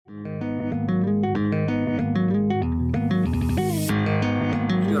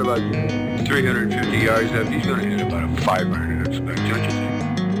about 350 yards up. He's going to hit about a 500, I expect, don't you think?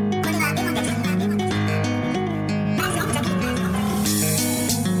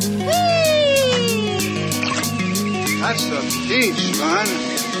 That's a piece, man.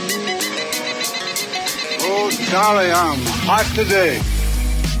 Oh, Charlie, I'm hot today.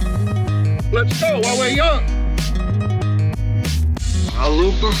 Let's go while we're young. A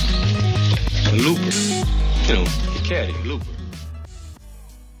looper? A looper. You know, the caddy, looper.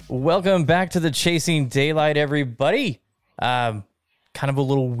 Welcome back to the Chasing Daylight, everybody. Kind of a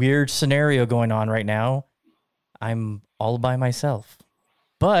little weird scenario going on right now. I'm all by myself,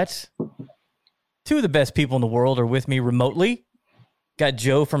 but two of the best people in the world are with me remotely. Got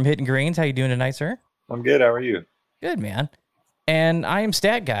Joe from Hitting Greens. How you doing tonight, sir? I'm good. How are you? Good, man. And I am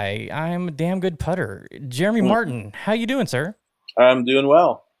Stat Guy. I'm a damn good putter. Jeremy Martin, how you doing, sir? I'm doing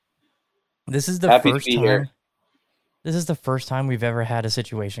well. This is the Happy first to be time. here. This is the first time we've ever had a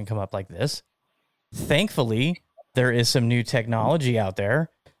situation come up like this. Thankfully, there is some new technology out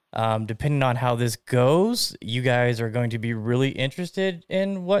there. Depending on how this goes, you guys are going to be really interested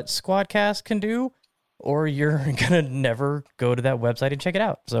in what Squadcast can do, or you're gonna never go to that website and check it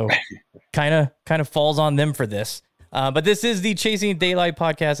out. So, kind of falls on them for this. But this is the Chasing Daylight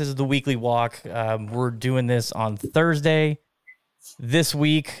podcast. This is the weekly walk. We're doing this on Thursday. This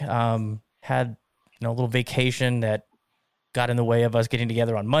week, had a little vacation that got in the way of us getting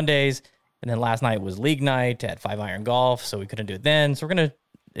together on Mondays, and then last night was league night at 5 Iron Golf, so we couldn't do it then. So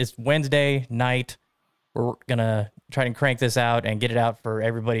it's Wednesday night. We're gonna try and crank this out and get it out for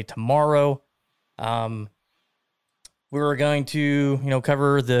everybody tomorrow. We were going to,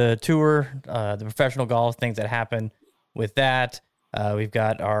 cover the tour, the professional golf, things that happen with that. We've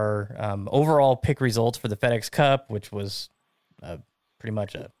got our overall pick results for the FedEx Cup, which was pretty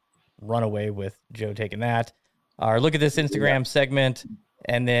much a runaway with Joe taking that. Our look at this Instagram segment,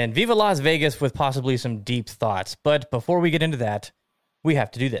 and then Viva Las Vegas with possibly some deep thoughts. But before we get into that, we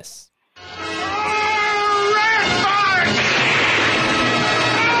have to do this.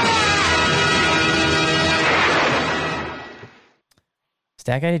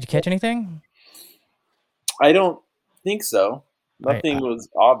 Stat Guy, did you catch anything? I don't think so. Nothing was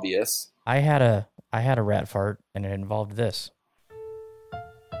obvious. I had a rat fart, and it involved this.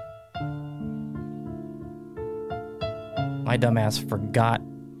 My dumbass forgot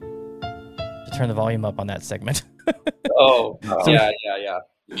to turn the volume up on that segment. Oh, yeah.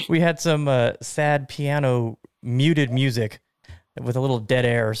 We had some sad piano muted music with a little dead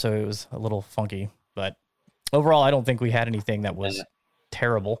air, so it was a little funky. But overall, I don't think we had anything that was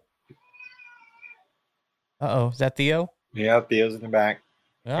terrible. Uh-oh, is that Theo? Yeah, Theo's in the back.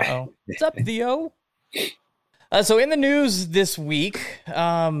 Uh-oh. What's up, Theo? So in the news this week,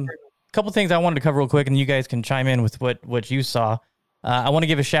 couple things I wanted to cover real quick, and you guys can chime in with what you saw. I want to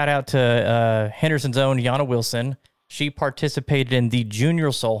give a shout out to Henderson's own Yana Wilson. She participated in the Junior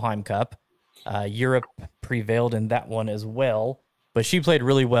Solheim Cup. Europe prevailed in that one as well, but she played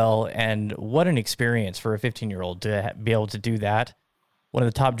really well, and what an experience for a 15-year-old to be able to do that. One of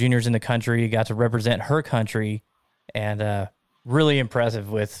the top juniors in the country, got to represent her country, and really impressive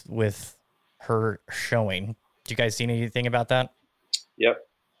with her showing. Did you guys see anything about that? Yep.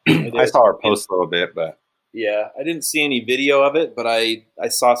 I saw her post a little bit, but yeah, I didn't see any video of it, but I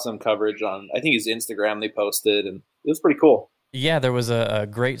saw some coverage on, I think it's Instagram they posted, and it was pretty cool. Yeah, there was a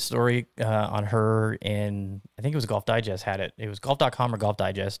great story on her in, I think it was Golf Digest had it. It was golf.com or Golf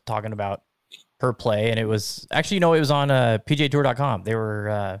Digest talking about her play, and it was actually, it was on PGAtour.com. They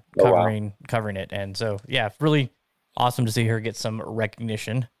were covering it, and so yeah, really awesome to see her get some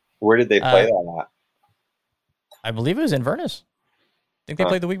recognition. Where did they play that at? I believe it was in Venice. I think they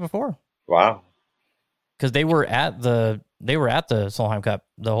played the week before. Wow. Because they were at the Solheim Cup,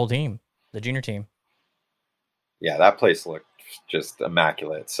 the whole team, the junior team. Yeah, that place looked just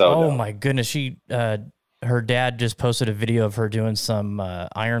immaculate. So my goodness, she her dad just posted a video of her doing some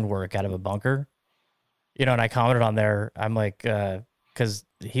iron work out of a bunker. And I commented on there. I'm like, because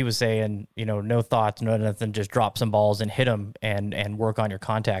he was saying, no thoughts, no nothing, just drop some balls and hit them and work on your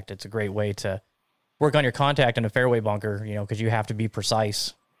contact. It's a great way to work on your contact in a fairway bunker, because you have to be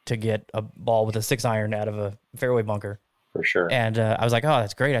precise to get a ball with a 6-iron out of a fairway bunker. For sure. And I was like, oh,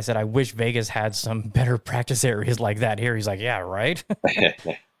 that's great. I said, I wish Vegas had some better practice areas like that here. He's like, yeah, right?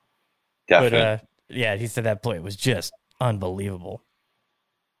 Definitely. But yeah, he said that play was just unbelievable.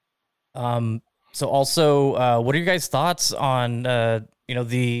 So also, what are your guys' thoughts on,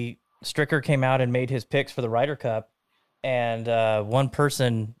 the Stricker came out and made his picks for the Ryder Cup, and one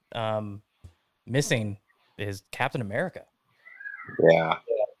person missing is Captain America. Yeah.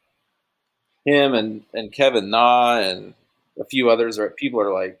 Him and Kevin Na and a few others are people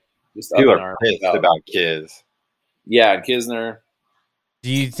are like just up People in are arms pissed about Kiz. Yeah, Kisner.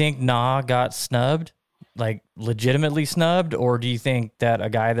 Do you think Nah got snubbed, like legitimately snubbed, or do you think that a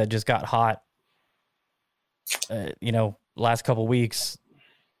guy that just got hot, last couple weeks,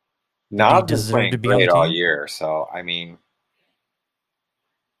 Nas been deserved playing to be on the great all team? year, so I mean,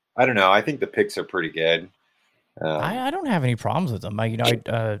 I don't know. I think the picks are pretty good. I don't have any problems with them.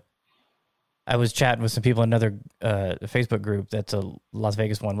 I was chatting with some people in another Facebook group that's a Las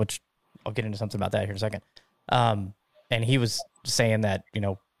Vegas one, which I'll get into something about that here in a second. And he was saying that,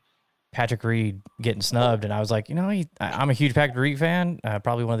 Patrick Reed getting snubbed, and I was like, I'm a huge Patrick Reed fan,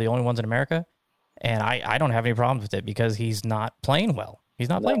 probably one of the only ones in America, and I don't have any problems with it because he's not playing well. He's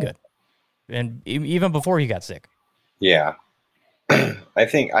not playing good, and even before he got sick. Yeah,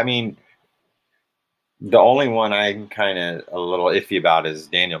 I mean, the only one I'm kind of a little iffy about is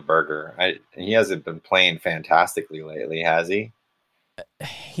Daniel Berger. He hasn't been playing fantastically lately, has he?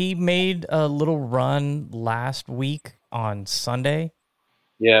 He made a little run last week on Sunday.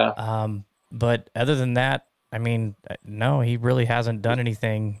 Yeah. But other than that, I mean, no, he really hasn't done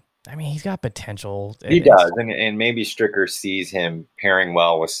anything. I mean, he's got potential. He does, and maybe Stricker sees him pairing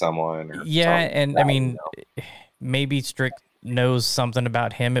well with someone. Or yeah, something and like I that, mean, maybe Strick knows something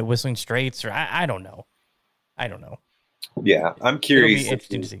about him at Whistling Straits, or I don't know. Yeah, I'm curious It'll be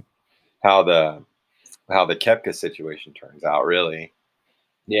interesting to see how the Koepka situation turns out. Really.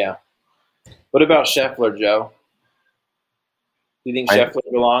 Yeah. What about Scheffler, Joe? Do you think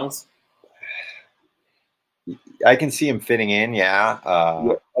Scheffler belongs? I can see him fitting in, yeah.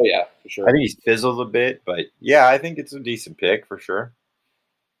 Oh, yeah, for sure. I think he's fizzled a bit, but yeah, I think it's a decent pick for sure.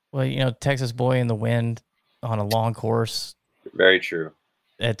 Well, Texas boy in the wind on a long course. Very true.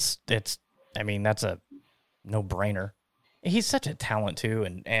 It's. I mean, that's a no-brainer. He's such a talent too,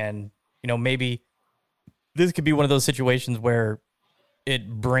 and maybe this could be one of those situations where it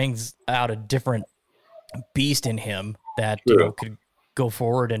brings out a different beast in him that could go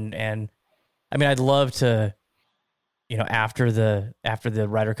forward and I mean, I'd love to, after the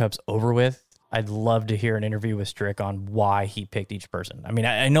Ryder Cup's over with, I'd love to hear an interview with Strick on why he picked each person. I mean,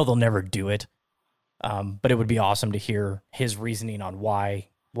 I know they'll never do it, but it would be awesome to hear his reasoning on why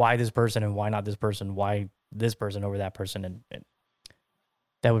this person and why not this person, why this person over that person, and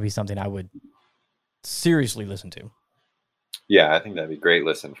that would be something I would seriously listen to. Yeah, I think that'd be a great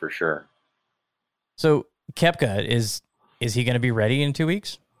listen for sure. So Koepka, is he going to be ready in 2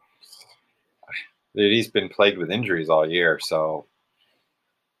 weeks? Dude, he's been plagued with injuries all year, so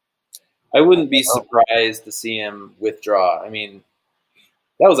I wouldn't be surprised to see him withdraw. I mean,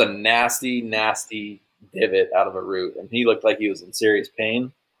 that was a nasty, nasty divot out of a root, and he looked like he was in serious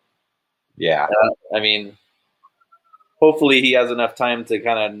pain. Yeah. I mean, hopefully he has enough time to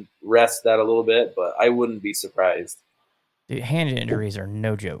kind of rest that a little bit, but I wouldn't be surprised. Dude, hand injuries are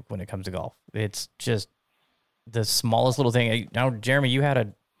no joke when it comes to golf. It's just the smallest little thing. Now, Jeremy,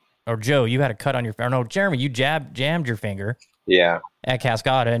 Joe, you had a cut on your finger. No, Jeremy, you jammed your finger. Yeah. At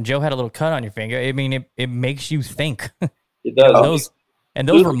Cascada, and Joe had a little cut on your finger. I mean, it makes you think. It does.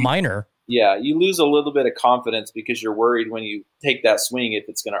 Those were minor. Yeah, you lose a little bit of confidence because you're worried when you take that swing if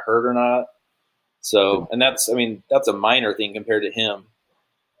it's going to hurt or not. So, and that's a minor thing compared to him.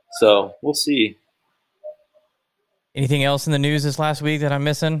 So we'll see. Anything else in the news this last week that I'm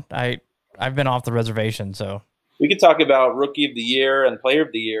missing? I've been off the reservation, so we could talk about Rookie of the Year and Player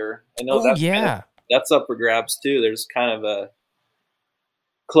of the Year. I know that's up for grabs too. There's kind of a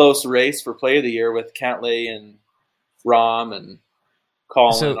close race for Player of the Year with Cantlay and Rahm and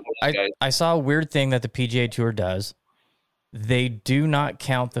Colin. So and all those guys. I saw a weird thing that the PGA Tour does. They do not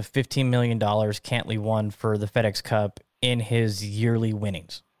count the $15 million Cantlay won for the FedEx Cup in his yearly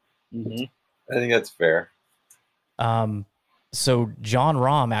winnings. Mm-hmm. I think that's fair. So John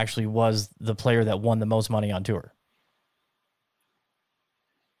Rahm actually was the player that won the most money on tour.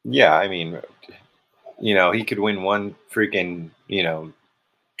 Yeah, I mean, he could win one freaking,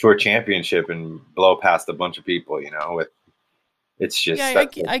 tour championship and blow past a bunch of people, it's just, yeah,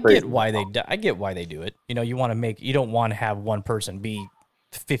 I get why they do it. You don't want to have one person be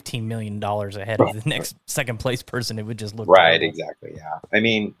 $15 million ahead of the next second place person. It would just look right. terrible. Exactly. Yeah. I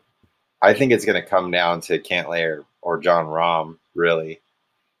mean, I think it's going to come down to Cantlay or John Rahm, really.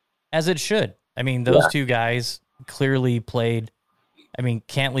 As it should. I mean, those two guys clearly played. I mean,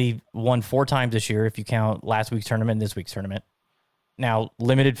 Cantlay won 4 times this year if you count last week's tournament and this week's tournament. Now,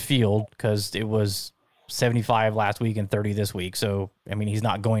 limited field because it was 75 last week and 30 this week. So, I mean, he's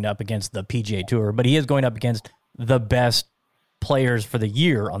not going up against the PGA Tour, but he is going up against the best players for the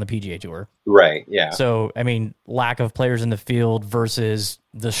year on the PGA Tour. Right, yeah. So, I mean, lack of players in the field versus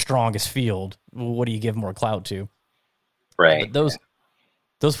the strongest field, what do you give more clout to? Right. But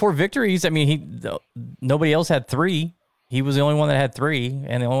those 4 victories, I mean, nobody else had 3. He was the only one that had 3,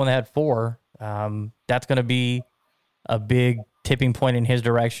 and the only one that had 4. That's going to be a big tipping point in his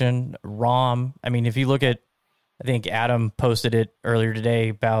direction. Rom, I mean, if you look at, I think Adam posted it earlier today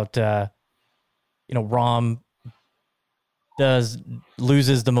about, Rom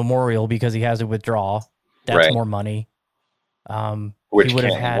loses the memorial because he has to withdraw. That's right. more money. Which he would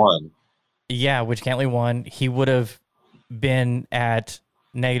have Cantley had won. Yeah, which Cantley won. He would have been at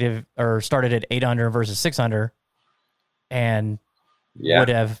negative or started at 8 under versus 6 under, and would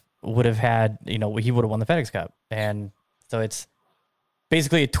have had, he would have won the FedEx Cup. And so it's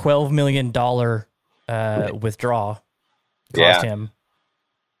basically a $12 million withdrawal cost him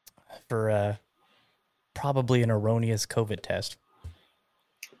for probably an erroneous COVID test.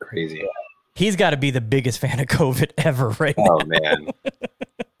 Crazy. He's got to be the biggest fan of COVID ever right now. Oh, man.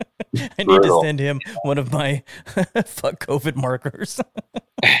 I need to send him one of my fuck COVID markers.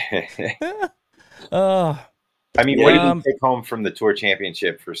 I mean, what did he take home from the Tour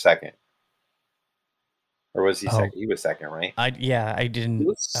Championship for second? Or was he second? He was second, right? I didn't.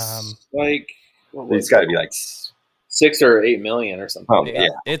 It's got to be like 6 or 8 million or something. Oh, yeah.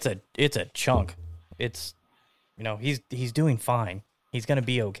 It's a chunk. It's, he's doing fine. He's gonna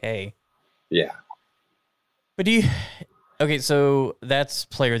be okay. Yeah. But okay, so that's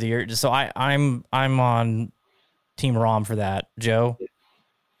player of the year. So I'm on Team Rom for that. Joe?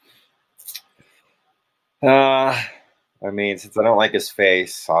 I mean, since I don't like his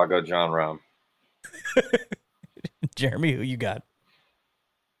face, I'll go John Rom. Jeremy, who you got?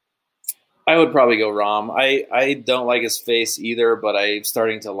 I would probably go Rom. I don't like his face either, but I'm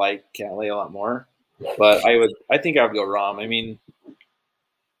starting to like Cantley a lot more. But I think I would go Rom. I mean,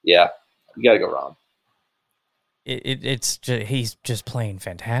 yeah, you got to go Rom. It's just, he's just playing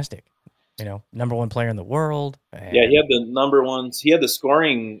fantastic. Number 1 player in the world. Yeah, he had the number 1. He had the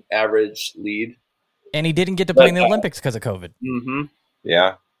scoring average lead, and he didn't get to play in the Olympics because of COVID. Mm-hmm.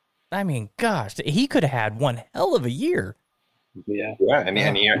 Yeah. I mean, gosh, he could have had one hell of a year. Yeah. Yeah, and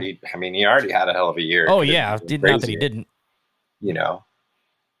he already had a hell of a year. Oh yeah, not that he didn't.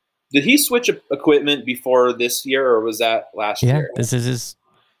 Did he switch equipment before this year, or was that last year? This is his.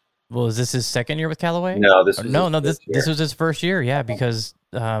 Well, is this his second year with Callaway? No, this was his first year. Yeah, because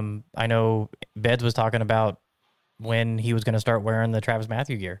I know Beds was talking about when he was going to start wearing the Travis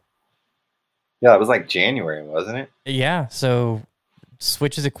Matthew gear. Yeah, it was like January, wasn't it? Yeah, so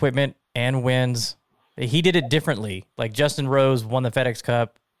switches equipment and wins. He did it differently. Like Justin Rose won the FedEx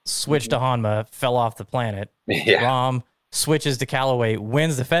Cup, switched to Hanma, fell off the planet. Yeah. Rom switches to Callaway,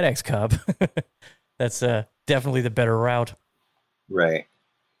 wins the FedEx Cup. That's definitely the better route. Right.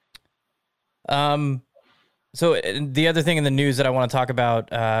 So the other thing in the news that I want to talk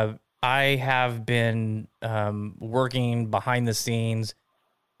about, I have been working behind the scenes,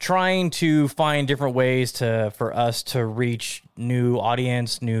 trying to find different ways for us to reach new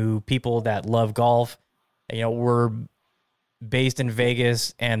audience, new people that love golf. We're based in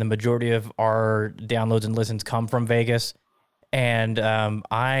Vegas, and the majority of our downloads and listens come from Vegas. And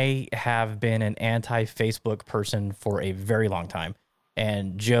I have been an anti-Facebook person for a very long time.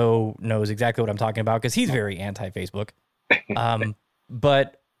 And Joe knows exactly what I'm talking about because he's very anti-Facebook.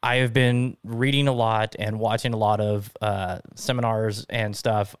 But I have been reading a lot and watching a lot of seminars and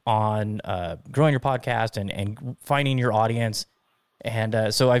stuff on growing your podcast and finding your audience.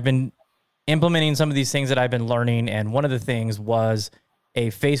 And so I've been implementing some of these things that I've been learning. And one of the things was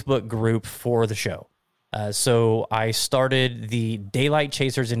a Facebook group for the show. So I started the Daylight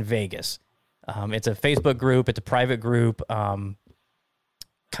Chasers in Vegas. It's a Facebook group. It's a private group.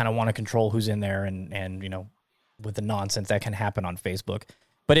 Kind of want to control who's in there and with the nonsense that can happen on Facebook.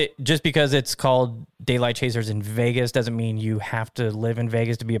 But just because it's called Daylight Chasers in Vegas doesn't mean you have to live in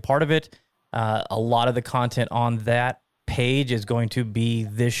Vegas to be a part of it. A lot of the content on that page is going to be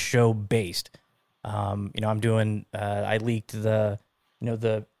this show based. I'm doing, I leaked the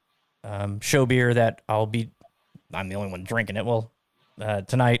show beer that I'm the only one drinking it. Well,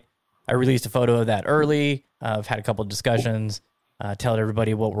 tonight I released a photo of that early. I've had a couple of discussions, tell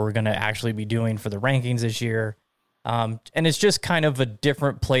everybody what we're going to actually be doing for the rankings this year. And it's just kind of a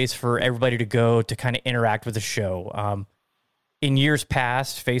different place for everybody to go to kind of interact with the show. In years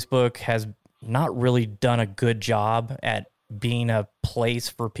past, Facebook has not really done a good job at being a place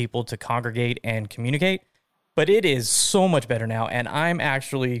for people to congregate and communicate, but it is so much better now. And I'm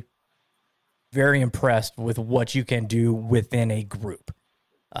actually very impressed with what you can do within a group.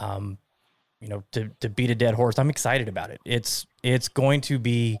 To beat a dead horse, I'm excited about it. It's going to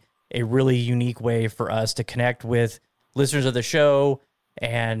be a really unique way for us to connect with listeners of the show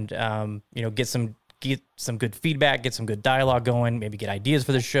and, get some get some good feedback, get some good dialogue going, maybe get ideas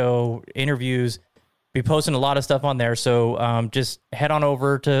for the show, interviews. Be posting a lot of stuff on there. So just head on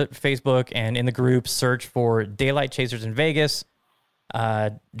over to Facebook and in the group, search for Daylight Chasers in Vegas.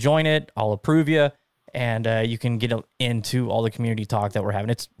 Join it. I'll approve you. And you can get into all the community talk that we're having.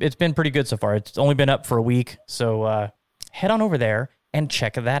 It's been pretty good so far. It's only been up for a week. So head on over there and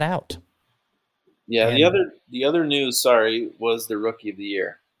check that out. Yeah, and the other news, was the Rookie of the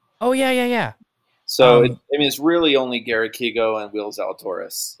Year. Oh, yeah. So, it's really only Garrett Kigo and Will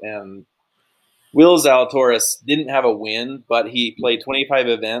Zalatoris. And Will Zalatoris didn't have a win, but he played 25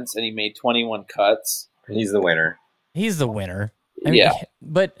 events and he made 21 cuts. He's the winner. Yeah.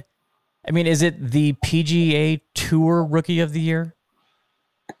 But, is it the PGA Tour Rookie of the Year?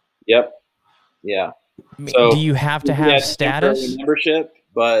 Yep. Yeah. So do you have to have status? Membership,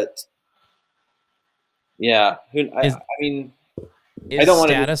 but yeah. I don't want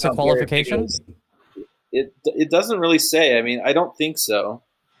to status a qualification? It doesn't really say. I don't think so.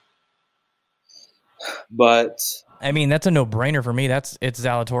 But that's a no-brainer for me. It's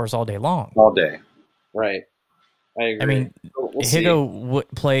Zalatoris all day long. All day. Right. I agree. We'll Higo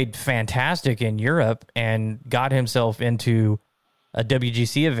played fantastic in Europe and got himself into a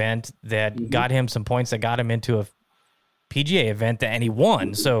WGC event that got him some points that got him into a PGA event and he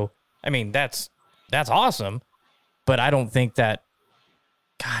won. So, that's awesome. But I don't think that,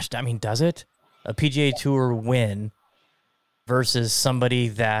 does it? A PGA Tour win versus somebody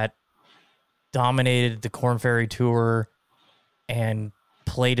that dominated the Korn Ferry Tour and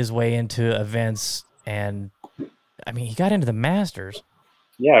played his way into events, and he got into the Masters.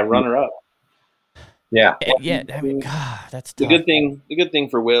 Yeah, runner-up. Yeah, God, that's tough. The good thing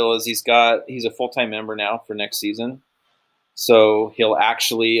for Will is he's a full-time member now for next season, so he'll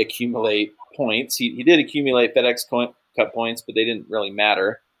actually accumulate points. He did accumulate FedEx Cup points, but they didn't really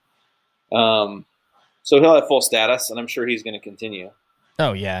matter. So he'll have full status, and I'm sure he's going to continue.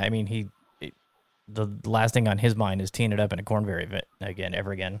 Oh yeah, the last thing on his mind is teeing it up in a Korn Ferry event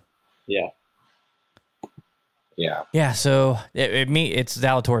ever again. Yeah. Yeah. Yeah. So it's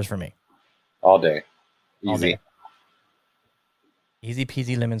Zalatoris for me. All day. Easy. All day. Easy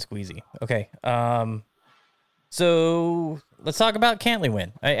peasy lemon squeezy. Okay. So let's talk about Cantley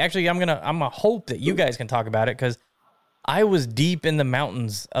win. I'm gonna hope that you guys can talk about it because I was deep in the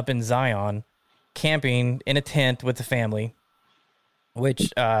mountains up in Zion, camping in a tent with the family,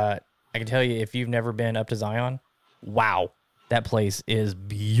 which I can tell you, if you've never been up to Zion, wow, that place is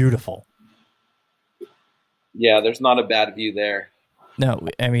beautiful. Yeah, there's not a bad view there. No,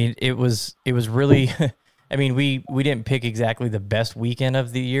 it was really, we didn't pick exactly the best weekend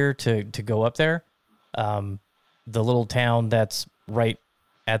of the year to go up there. The little town that's right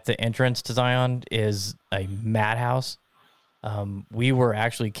at the entrance to Zion is a madhouse. We were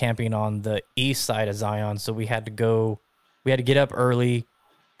actually camping on the east side of Zion, so we had to get up early,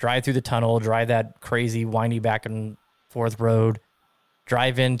 drive through the tunnel, drive that crazy, windy back and forth road,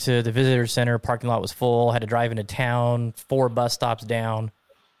 drive into the visitor center. Parking lot was full. Had to drive into town, 4 bus stops down,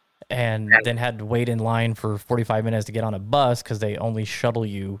 and then had to wait in line for 45 minutes to get on a bus because they only shuttle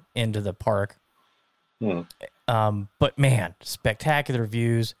you into the park. But man, spectacular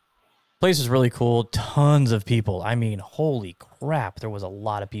views. Place is really cool. Tons of people. Holy crap, there was a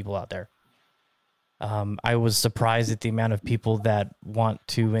lot of people out there. I was surprised at the amount of people that want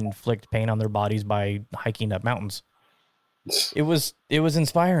to inflict pain on their bodies by hiking up mountains. It was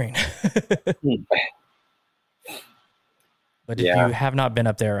inspiring. But if you have not been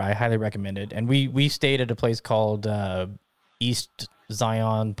up there, I highly recommend it. And we stayed at a place called East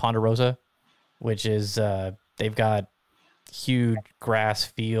Zion Ponderosa, which is they've got huge grass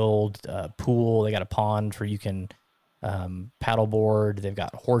field, pool. They got a pond where you can paddleboard. They've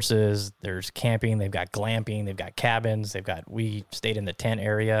got horses. There's camping. They've got glamping. They've got cabins. We stayed in the tent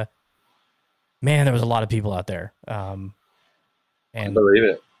area. Man, there was a lot of people out there. And I believe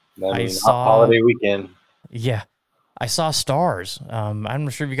it. I saw holiday weekend. Yeah, I saw stars. I'm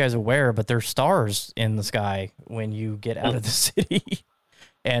not sure if you guys are aware, but there's stars in the sky when you get out of the city.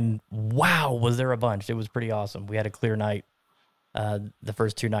 And wow, was there a bunch. It was pretty awesome. We had a clear night. The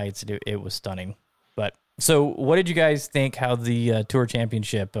first 2 nights, it was stunning. But so what did you guys think how the Tour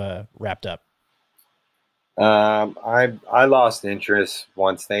Championship wrapped up? I lost interest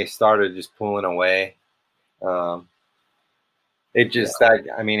once they started just pulling away. It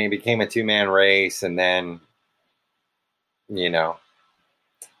became a 2-man race, and then,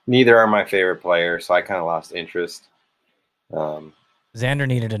 neither are my favorite players, so I kind of lost interest. Xander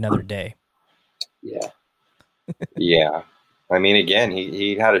needed another day. Yeah. Yeah. Again,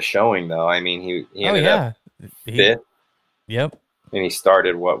 he had a showing, though. He ended up fifth. Yep. And he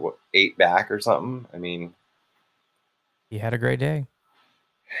started, what 8 back or something? I mean... He had a great day.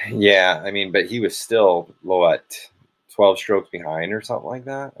 Yeah, I mean, but he was still, 12 strokes behind or something like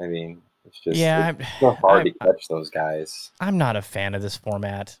that? I mean, it's just it's so hard to catch those guys. I'm not a fan of this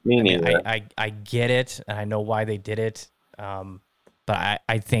format. Me neither. I get it, and I know why they did it, but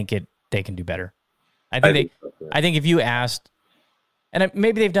I think they can do better. I think if you asked, and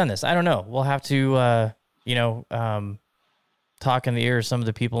maybe they've done this, I don't know. We'll have to, talk in the ear of some of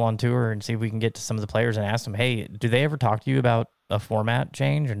the people on tour and see if we can get to some of the players and ask them, hey, do they ever talk to you about a format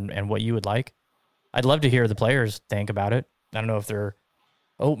change and what you would like? I'd love to hear the players think about it. I don't know if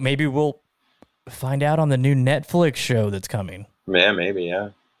maybe we'll find out on the new Netflix show that's coming. Yeah, maybe, yeah.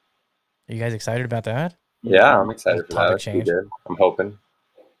 Are you guys excited about that? Yeah, I'm excited for that. Change. I'm hoping.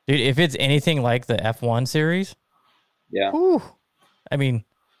 Dude, if it's anything like the F1 series, yeah. Whew, I mean,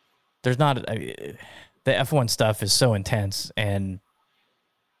 there's not... the F1 stuff is so intense and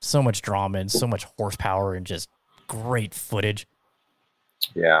so much drama and so much horsepower and just great footage.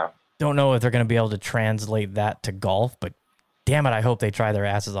 Yeah. Don't know if they're going to be able to translate that to golf, but damn it, I hope they try their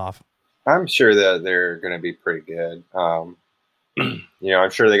asses off. I'm sure that they're going to be pretty good. I'm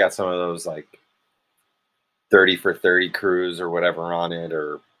sure they got some of those like 30 for 30 crews or whatever on it,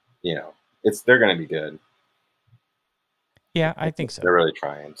 or they're going to be good. Yeah, I think so. They're really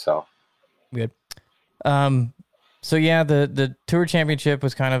trying. So good. So yeah, the Tour Championship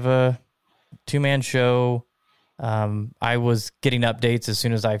was kind of a 2-man show. I was getting updates as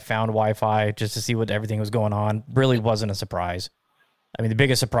soon as I found Wi-Fi just to see what everything was going on. Really wasn't a surprise. I mean, the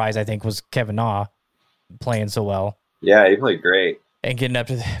biggest surprise I think was Kevin Na playing so well. Yeah, he played great and getting up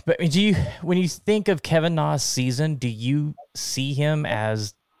to that. But when you think of Kevin Na's season, do you see him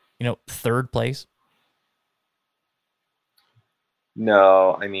as third place?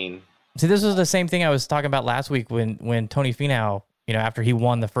 No, I mean. See, this was the same thing I was talking about last week when Tony Finau, after he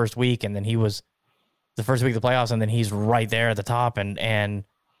won the first week and then he was the first week of the playoffs and then he's right there at the top and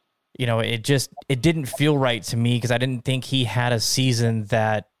it didn't feel right to me because I didn't think he had a season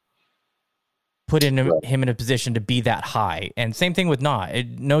that put him in a position to be that high. And same thing with Na.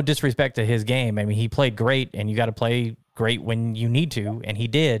 No disrespect to his game. I mean, he played great and you got to play great when you need to, and he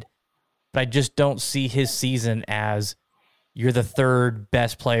did. But I just don't see his season as you're the third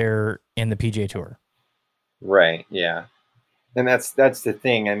best player in the PGA Tour. Right, yeah. And that's the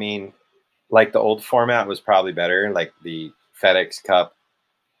thing. I mean, like the old format was probably better, like the FedEx Cup,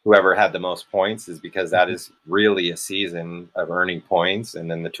 whoever had the most points is because that is really a season of earning points, and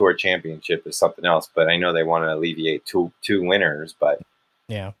then the Tour Championship is something else. But I know they want to alleviate two winners, but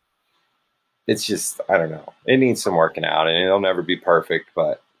yeah. It's just, I don't know. It needs some working out, and it'll never be perfect,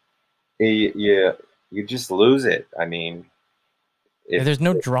 but you just lose it. I mean, there's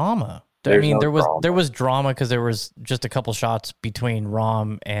no drama. I mean, there was drama because there was just a couple shots between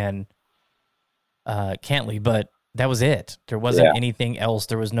Rahm and Cantley, but that was it. There wasn't anything else.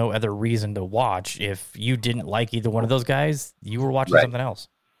 There was no other reason to watch. If you didn't like either one of those guys, you were watching something else.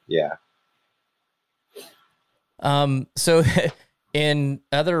 Yeah. So in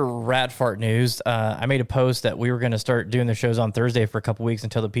other rat fart news, I made a post that we were going to start doing the shows on Thursday for a couple weeks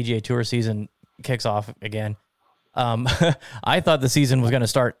until the PGA Tour season kicks off again. I thought the season was going to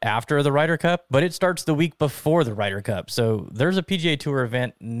start after the Ryder Cup, but it starts the week before the Ryder Cup. So there's a PGA Tour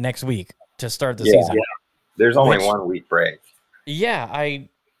event next week to start the season. Yeah. There's only 1 week break. Yeah, I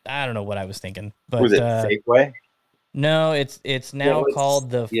don't know what I was thinking, but was it Safeway? No, it's now called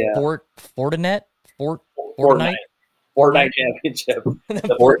the Fortinet Championship.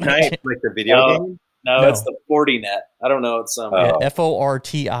 Fortnite, like the video game? No, it's the Fortinet. I don't know. It's some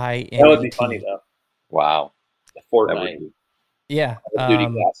Fortinet. That would be funny though. Wow. Fortnite. Yeah. Duty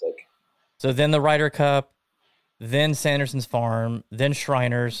Classic. So then the Ryder Cup, then Sanderson's Farm, then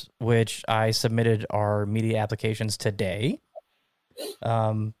Shriners, which I submitted our media applications today.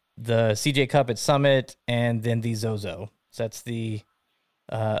 The CJ Cup at Summit, and then the Zozo. So that's the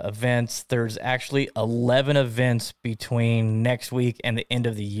events. There's actually 11 events between next week and the end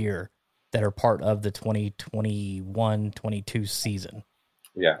of the year that are part of the 2021-22 season.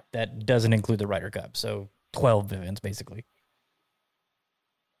 Yeah. That doesn't include the Ryder Cup. So 12 events, basically.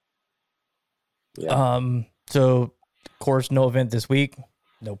 Yeah. So, of course, no event this week.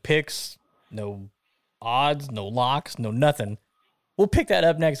 No picks, no odds, no locks, no nothing. We'll pick that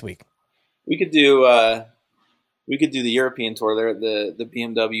up next week. We could do the European tour there at the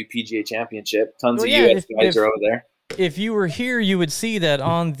BMW PGA Championship. Tons of US guys are over there. If you were here, you would see that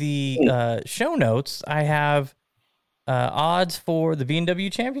on the show notes, I have odds for the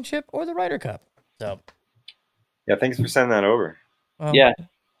BMW Championship or the Ryder Cup. So, yeah, thanks for sending that over. Yeah.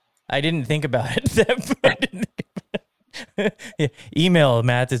 I didn't think about it. Yeah. Email,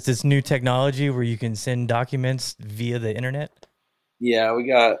 Matt. It's this new technology where you can send documents via the internet. Yeah, we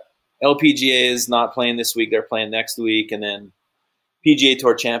got LPGA is not playing this week. They're playing next week. And then PGA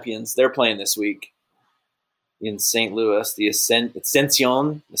Tour champions, they're playing this week in St. Louis, the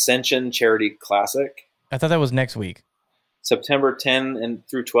Ascension Charity Classic. I thought that was next week. September 10 and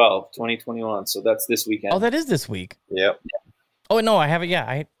through 12, 2021. So that's this weekend. Oh, that is this week. Yep. Oh, no, I have it.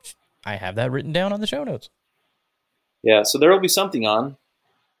 Yeah, I have that written down on the show notes. Yeah, so there will be something on.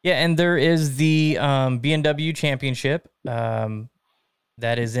 Yeah, and there is the B&W Championship that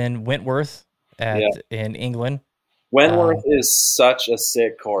is in Wentworth in England. Wentworth is such a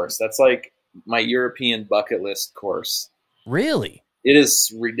sick course. That's like my European bucket list course. Really? It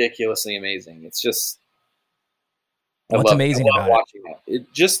is ridiculously amazing. It's just what's amazing about watching it.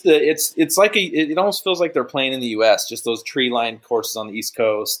 It's like it almost feels like they're playing in the US, just those tree-lined courses on the East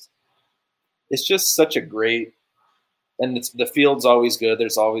Coast. It's just such a great, and the field's always good.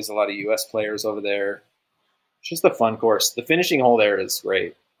 There's always a lot of US players over there. It's just a fun course. The finishing hole there is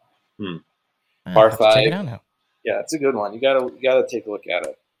great. Par 5. Check it out now. Yeah, it's a good one. You gotta take a look at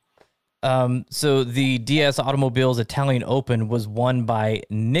it. So the DS Automobiles Italian Open was won by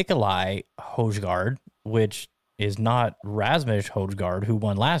Nikolai Hojgaard, which is not Rasmus Hojgaard, who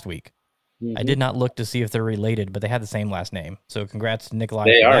won last week. Mm-hmm. I did not look to see if they're related, but they had the same last name. So congrats to Nikolai.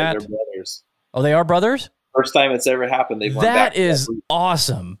 They are. That. They're brothers. Oh, they are brothers? First time it's ever happened. They've won that is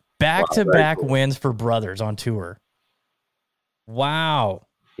awesome. Back-to-back cool. wins for brothers on tour. Wow.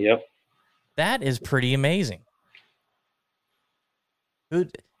 Yep. That is pretty amazing.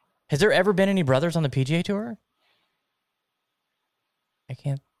 Has there ever been any brothers on the PGA Tour?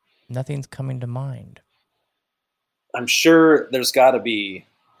 Nothing's coming to mind. I'm sure there's got to be,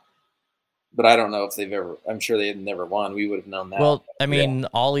 but I don't know if they've ever. I'm sure they've never won. We would have known that. Well, I mean,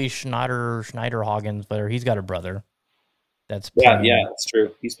 Ollie Schneiderhagen's brother, he's got a brother. That's playing. Yeah, that's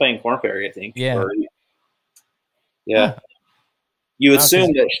true. He's playing Korn Ferry, I think. Yeah. Huh. You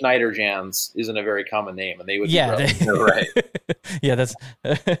assume that Schneiderjans isn't a very common name, and they would be brothers. Right. Yeah,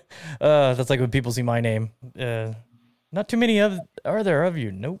 that's like when people see my name. Not too many are there of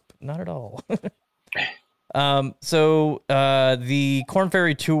you? Nope, not at all. So the Korn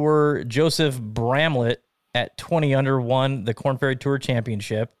Ferry Tour, Joseph Bramlett at 20 under won the Korn Ferry Tour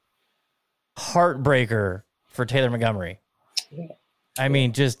Championship. Heartbreaker for Taylor Montgomery. Yeah. I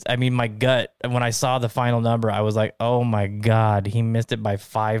mean, my gut, when I saw the final number, I was like, oh my God, he missed it by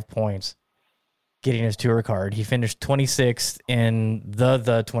 5 points getting his tour card. He finished 26th in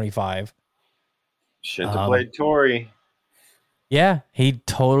the 25. Should have played Torrey. Yeah, he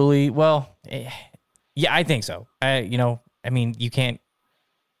totally, yeah, I think so. You can't,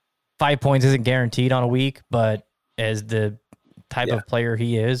 5 points isn't guaranteed on a week, but as the type of player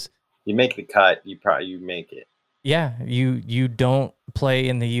he is. You make the cut, you make it. Yeah, you don't play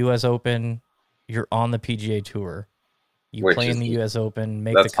in the U.S. Open. You're on the PGA Tour. You play in the U.S. Open,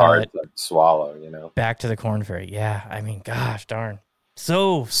 make the cut. That's hard to swallow, Back to the Korn Ferry. Yeah, I mean, gosh darn.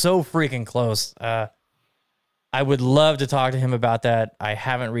 So freaking close. I would love to talk to him about that. I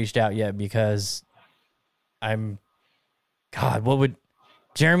haven't reached out yet because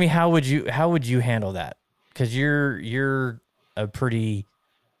Jeremy, how would you handle that? Because you're a pretty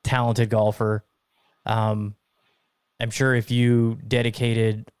talented golfer. I'm sure if you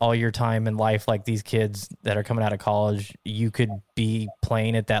dedicated all your time in life like these kids that are coming out of college, you could be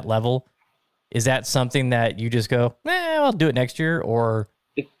playing at that level. Is that something that you just go, I'll do it next year? Or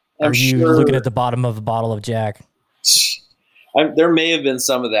are you looking at the bottom of a bottle of Jack? There may have been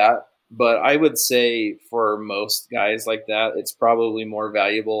some of that, but I would say for most guys like that, it's probably more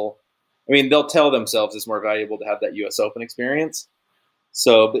valuable. I mean, they'll tell themselves it's more valuable to have that U.S. Open experience.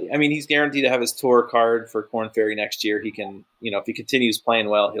 So, but, I mean, he's guaranteed to have his tour card for Korn Ferry next year. He can, if he continues playing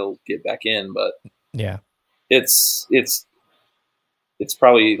well, he'll get back in. But yeah, it's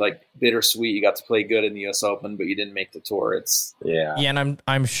probably like bittersweet. You got to play good in the U.S. Open, but you didn't make the tour. Yeah, and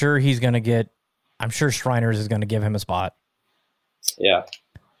I'm sure he's gonna get. I'm sure Shriners is gonna give him a spot. Yeah.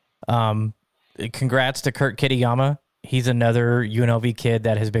 Congrats to Kurt Kitayama. He's another UNLV kid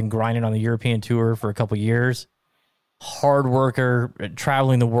that has been grinding on the European Tour for a couple years. Hard worker,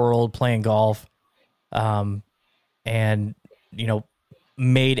 traveling the world, playing golf, and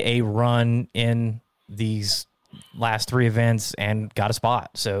made a run in these last 3 events and got a spot.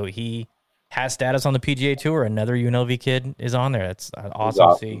 So he has status on the PGA Tour. Another UNLV kid is on there. That's awesome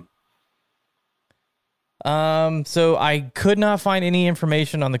to see. So I could not find any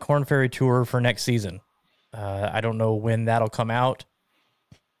information on the Korn Ferry Tour for next season. I don't know when that'll come out.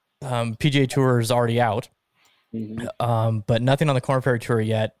 PGA Tour is already out. Mm-hmm. But nothing on the Korn Ferry Tour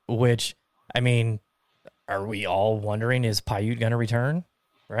yet, which, I mean, are we all wondering, is Paiute going to return?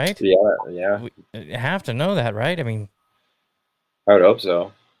 Right? Yeah. We have to know that, right? I mean, I would hope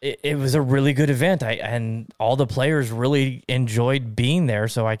so. It was a really good event, and all the players really enjoyed being there,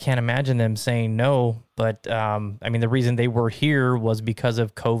 so I can't imagine them saying no. But, I mean, the reason they were here was because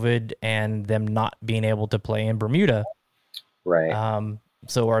of COVID and them not being able to play in Bermuda. Right.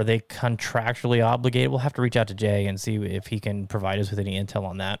 So are they contractually obligated? We'll have to reach out to Jay and see if he can provide us with any intel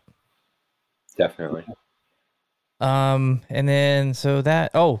on that. Definitely. And then, so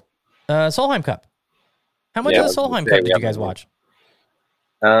that, Solheim Cup. How much of the Solheim Cup did you guys watch?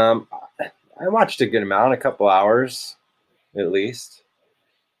 I watched a good amount, a couple hours at least.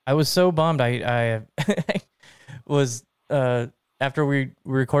 I was so bummed. I was after we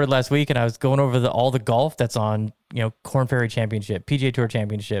recorded last week, and I was going over all the golf that's on, Korn Ferry Championship, PGA Tour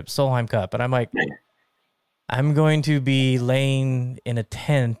Championship, Solheim Cup, and I'm like, I'm going to be laying in a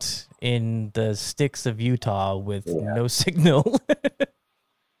tent in the sticks of Utah with no signal.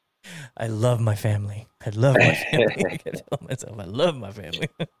 I love my family. I love my family. I can tell myself I love my family.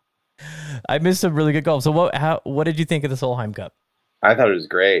 I missed some really good golf. So what did you think of the Solheim Cup? I thought it was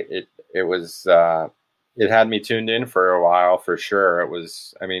great. It was it had me tuned in for a while for sure. It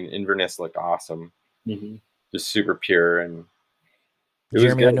was, I mean, Inverness looked awesome. Mm-hmm. Just super pure, and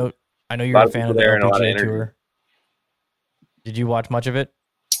Jeremy, I know you're a fan of the LPGA Tour. Did you watch much of it?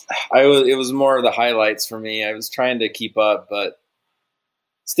 It was more of the highlights for me. I was trying to keep up, but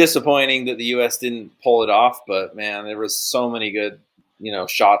it's disappointing that the U.S. didn't pull it off. But man, there was so many good,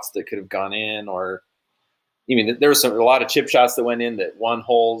 shots that could have gone in, or there was a lot of chip shots that went in that won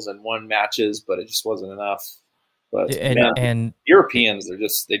holes and won matches, but it just wasn't enough. But and Europeans,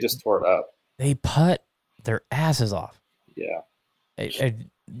 they just tore it up. They putt their asses off. Yeah.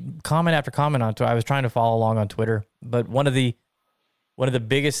 Comment after comment on Twitter. I was trying to follow along on Twitter, but one of the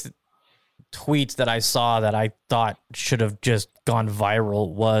biggest tweets that I saw that I thought should have just gone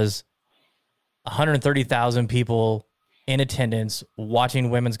viral was 130,000 people in attendance watching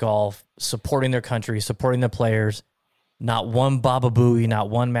women's golf, supporting their country, supporting the players. Not one Baba Booey, not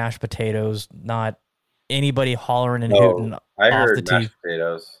one mashed potatoes, not anybody hollering and hooting. I heard mashed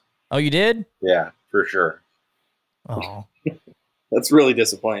potatoes. Oh, you did? Yeah, for sure. Oh, that's really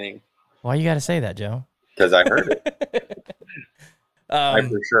disappointing. Why you got to say that, Joe? Because I heard it. I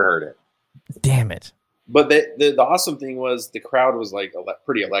for sure heard it. Damn it! But the awesome thing was the crowd was like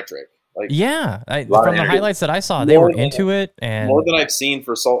pretty electric. Like, yeah, from the highlights that I saw, they were into it, and more than I've seen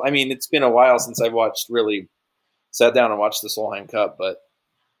for Sol. I mean, it's been a while since I've really sat down and watched the Solheim Cup, but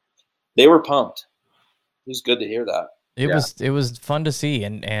they were pumped. It was good to hear that. It was fun to see,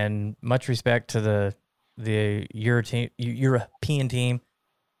 and much respect to the European team,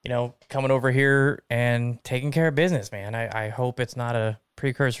 coming over here and taking care of business, man. I hope it's not a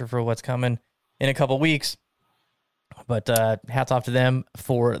precursor for what's coming in a couple weeks. But hats off to them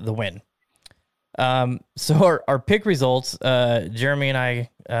for the win. So our pick results, Jeremy and I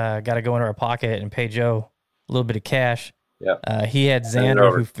got to go into our pocket and pay Joe a little bit of cash. Yeah. He had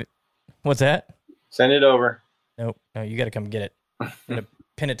Xander. What's that? Send it over. No, you got to come get it. I'm going to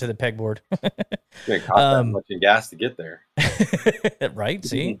pin it to the pegboard. It's going to cost that much in gas to get there. Right,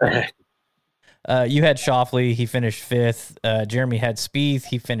 see? You had Shoffley. He finished 5th. Jeremy had Spieth.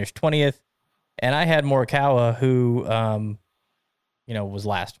 He finished 20th. And I had Morikawa, who, was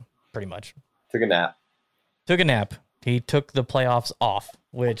last, pretty much. Took a nap. He took the playoffs off,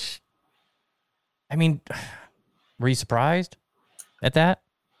 which, I mean, were you surprised at that?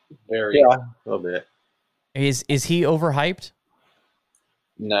 Very. Yeah, a little bit. Is he overhyped?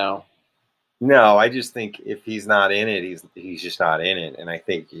 No, I just think if he's not in it, he's just not in it. And I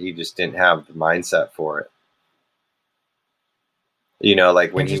think he just didn't have the mindset for it.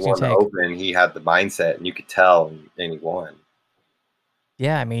 Like when he won the Open, he had the mindset, and you could tell, and he won.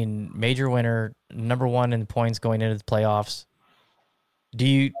 Yeah, I mean, major winner, number 1 in points going into the playoffs.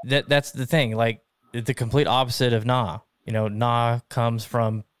 That's the thing, like the complete opposite of Nah. Nah comes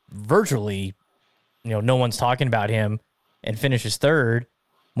from virtually, no one's talking about him and finishes 3rd.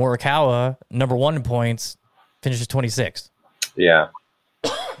 Morikawa, number 1 in points, finishes 26th. Yeah.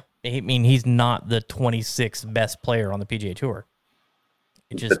 I mean, he's not the 26th best player on the PGA Tour.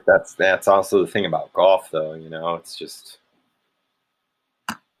 But that's also the thing about golf, though. It's just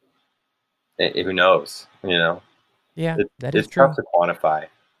who knows. Yeah, that is it's true. Tough to quantify.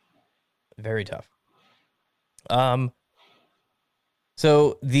 Very tough.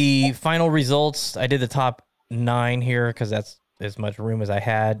 So the final results, I did the top 9 here because that's as much room as I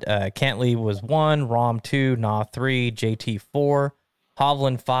had. Cantley was 1, Rahm 2, Nah 3, JT 4,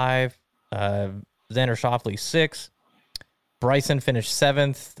 Hovland 5, Xander Schauffele 6. Bryson finished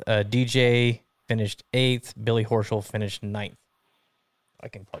 7th. DJ finished 8th. Billy Horschel finished 9th. I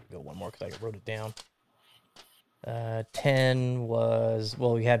can probably go one more because I wrote it down. 10 was,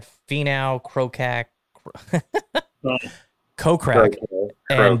 well, we had Finau, Kokrak,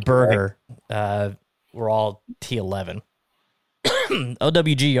 and Berger. We're all T11.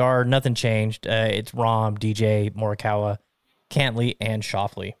 OWGR, nothing changed. It's Rahm, DJ, Morikawa, Cantley, and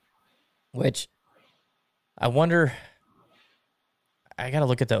Schauffele. Which I wonder, I got to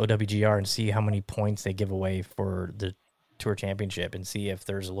look at the OWGR and see how many points they give away for the Tour Championship and see if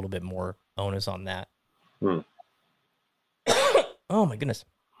there's a little bit more onus on that. Oh my goodness.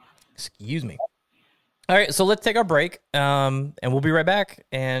 Excuse me. All right, so let's take our break, and we'll be right back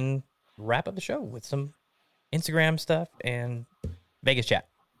and wrap up the show with some Instagram stuff and Vegas chat.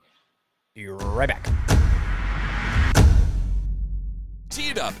 Be right back. Tee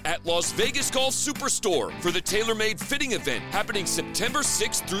it up at Las Vegas Golf Superstore for the TaylorMade Fitting event happening September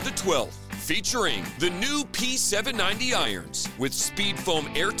 6th through the 12th. Featuring the new P790 irons with speed foam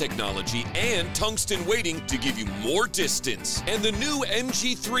air technology and tungsten weighting to give you more distance. And the new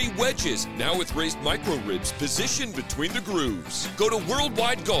MG3 wedges, now with raised micro ribs positioned between the grooves. Go to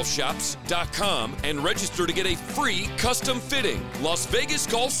worldwidegolfshops.com and register to get a free custom fitting. Las Vegas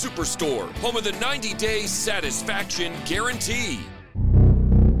Golf Superstore, home of the 90-day satisfaction guarantee.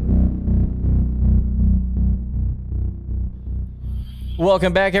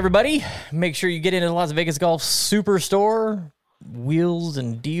 Welcome back, everybody. Make sure you get into the Las Vegas Golf Superstore. Wheels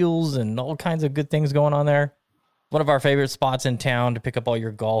and deals and all kinds of good things going on there. One of our favorite spots in town to pick up all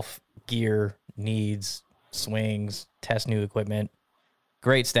your golf gear needs, swings, test new equipment.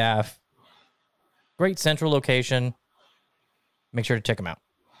 Great staff. Great central location. Make sure to check them out.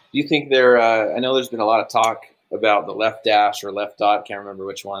 Do you think they're, I know there's been a lot of talk about the left dash or left dot. Can't remember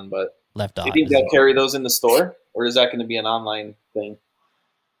which one, but left dot. Do you think they'll carry those in the store, or is that going to be an online thing?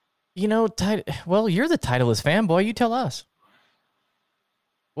 You know, well, you're the Titleist fanboy. You tell us.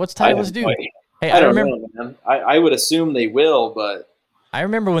 What's Titleist do? Hey, I don't remember. Know, man. I would assume they will, but I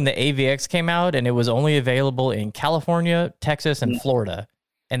remember when the AVX came out and it was only available in California, Texas, and Florida,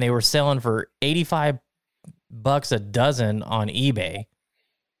 and they were selling for $85 a dozen on eBay.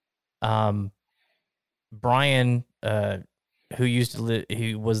 Brian, who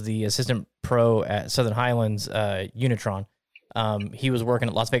he was the assistant pro at Southern Highlands Unitron. He was working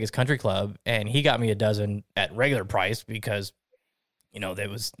at Las Vegas Country Club, and he got me a dozen at regular price because, you know,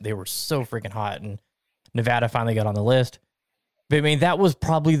 they were so freaking hot, and Nevada finally got on the list. But I mean, that was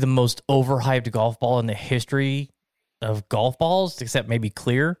probably the most overhyped golf ball in the history of golf balls, except maybe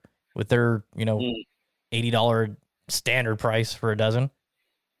Clear with their, you know, $80 standard price for a dozen.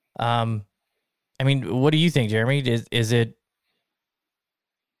 I mean, what do you think, Jeremy? Is it?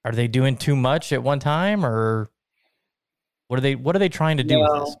 Are they doing too much at one time, or what are they trying to do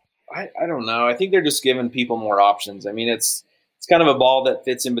with this? I don't know. I think they're just giving people more options. I mean, it's kind of a ball that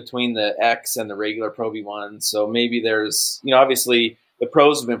fits in between the X and the regular Pro V1. So maybe there's, you know, obviously the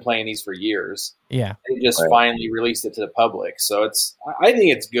pros have been playing these for years. Yeah, they just finally released it to the public. So I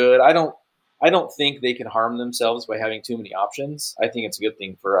think it's good. I don't think they can harm themselves by having too many options. I think it's a good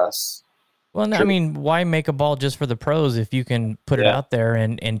thing for us. Well, no, I mean, why make a ball just for the pros if you can put it out there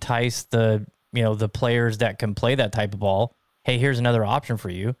and entice the players that can play that type of ball? Hey, here's another option for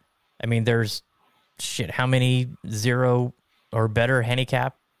you. I mean, there's how many 0 or better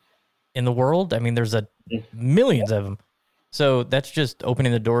handicap in the world? I mean, there's millions of them. So that's just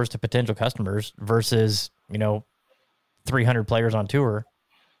opening the doors to potential customers versus, 300 players on tour.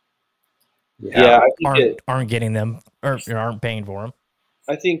 Yeah, aren't getting them or aren't paying for them.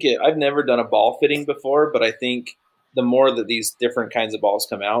 I think I've never done a ball fitting before, but I think the more that these different kinds of balls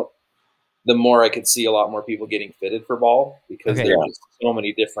come out, the more I could see a lot more people getting fitted for ball because there are so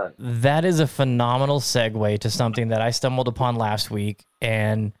many different. That is a phenomenal segue to something that I stumbled upon last week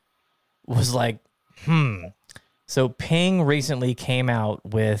and was like, So Ping recently came out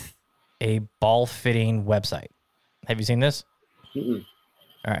with a ball fitting website. Have you seen this? Mm-mm.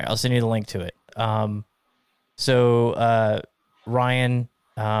 All right, I'll send you the link to it. So Ryan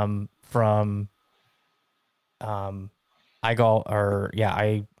from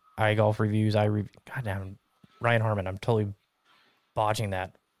iGolf Reviews. Goddamn, Ryan Harmon. I'm totally botching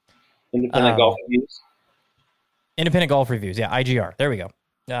that. Independent Golf Reviews. Independent Golf Reviews. Yeah, IGR. There we go.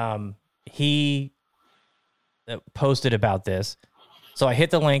 He posted about this, so I hit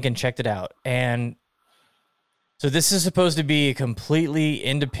the link and checked it out. And so this is supposed to be a completely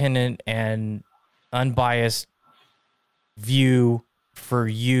independent and unbiased view for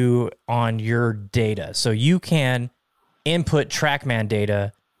you on your data. So you can input TrackMan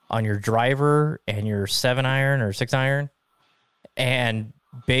data on your driver and your 7-iron or 6-iron and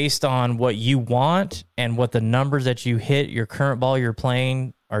based on what you want and what the numbers that you hit your current ball you're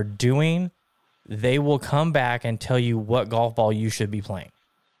playing are doing, they will come back and tell you what golf ball you should be playing.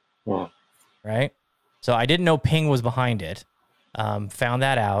 Yeah. Right? So I didn't know ping was behind it. Found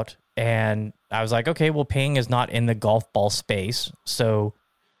that out, and I was like, okay, well, ping is not in the golf ball space, so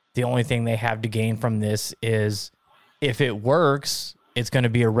the only thing they have to gain from this is if it works, it's going to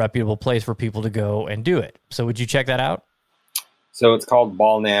be a reputable place for people to go and do it. So would you check that out? So it's called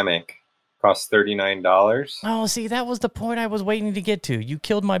Ballnamic. Costs $39. Oh, see, that was the point I was waiting to get to. You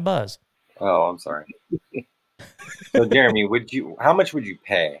killed my buzz. Oh, I'm sorry. So Jeremy, how much would you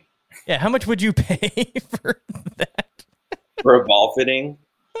pay? Yeah, how much would you pay for that? For a ball fitting?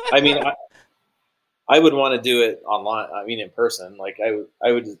 I mean, I would want to do it online. I mean, in person. Like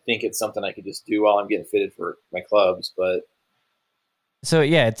I would think it's something I could just do while I'm getting fitted for my clubs. But so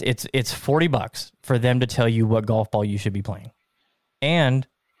yeah, it's $40 for them to tell you what golf ball you should be playing, and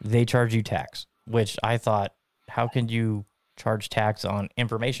they charge you tax. Which I thought, how can you charge tax on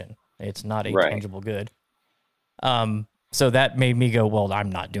information? It's not a tangible good. So that made me go, well, I'm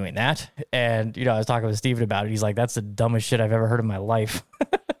not doing that. And, I was talking with Steven about it. He's like, that's the dumbest shit I've ever heard in my life.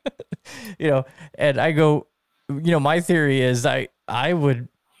 And I go, my theory is I would,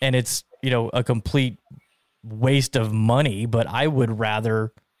 and it's, a complete waste of money, but I would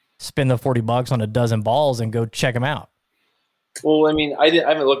rather spend the $40 on a dozen balls and go check them out. Well, I mean, I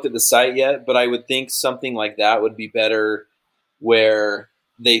haven't looked at the site yet, but I would think something like that would be better where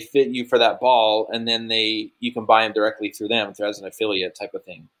they fit you for that ball, and then you can buy them directly through them as an affiliate type of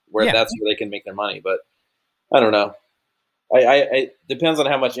thing, where that's where they can make their money. But I don't know. I depends on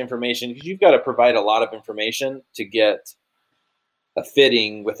how much information, because you've got to provide a lot of information to get a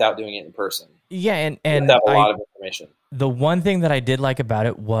fitting without doing it in person. Yeah, and have a lot of information. The one thing that I did like about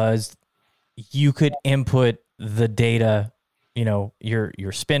it was you could input the data,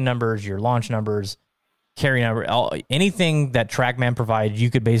 your spin numbers, your launch numbers, carry number, anything that TrackMan provided,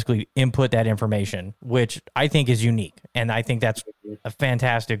 you could basically input that information, which I think is unique. And I think that's a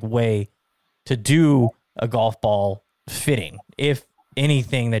fantastic way to do a golf ball fitting. If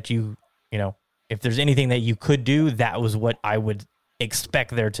anything that if there's anything that you could do, that was what I would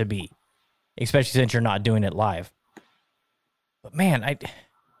expect there to be, especially since you're not doing it live. But man,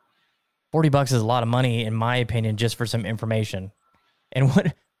 $40 is a lot of money, in my opinion, just for some information. And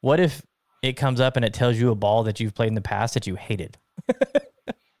what if it comes up and it tells you a ball that you've played in the past that you hated?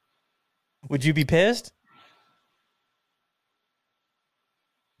 Would you be pissed?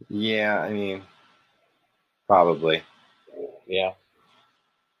 Yeah, I mean, probably. Yeah.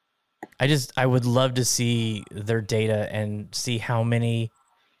 I would love to see their data and see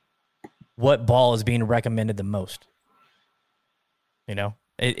what ball is being recommended the most.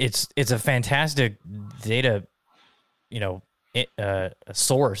 It's a fantastic data, a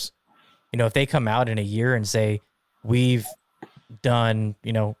source. If they come out in a year and say, we've done,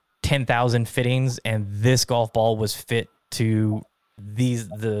 10,000 fittings and this golf ball was fit to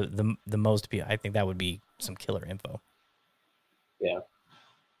the most, I think that would be some killer info. Yeah.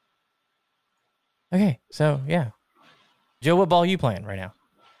 Okay. So yeah. Joe, what ball are you playing right now?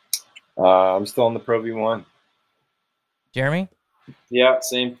 I'm still on the Pro V1. Jeremy? Yeah.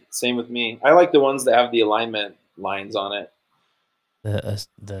 Same with me. I like the ones that have the alignment lines on it.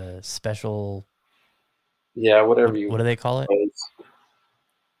 The special, whatever what do they call it?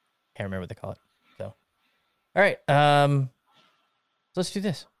 Can't remember what they call it. So, all right, let's do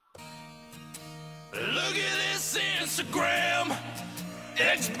this. Look at this Instagram.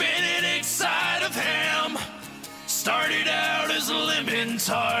 X-Benedict side of ham. Started out as a lemon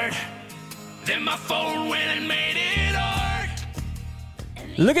tart. Then my phone went and made it art.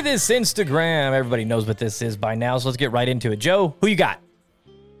 Look at this Instagram. Everybody knows what this is by now, so let's get right into it. Joe, who you got?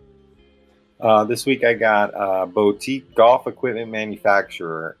 This week I got a boutique golf equipment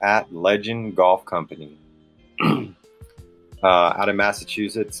manufacturer at Legend Golf Company out of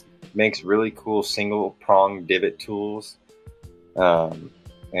Massachusetts. Makes really cool single prong divot tools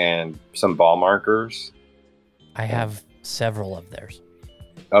and some ball markers. I have several of theirs.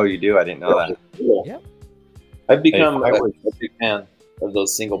 Oh, you do? I didn't know that. Cool. Yep. I've become a big fan of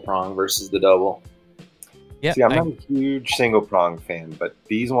those single prong versus the double. Yeah. See, I'm not a huge single prong fan, but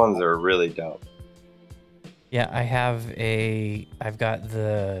these ones are really dope. Yeah, I've got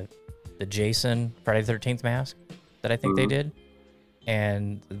the Jason Friday the 13th mask that I think they did.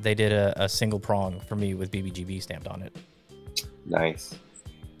 And they did a single prong for me with BBGB stamped on it. Nice.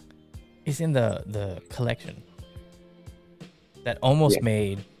 It's in the collection. That almost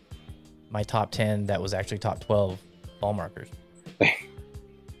made my top 10 that was actually top 12 ball markers.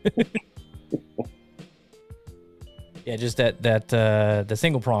 Yeah, just that the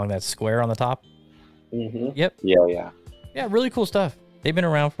single prong, that square on the top. Mm-hmm. Yep. Yeah. Yeah, really cool stuff. They've been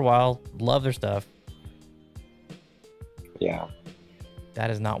around for a while. Love their stuff. Yeah. That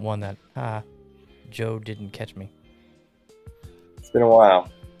is not one that Joe didn't catch me. It's been a while.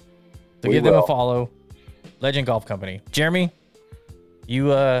 So give them a follow. Legend Golf Company. Jeremy, you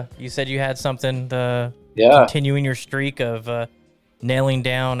said you had something continuing your streak of nailing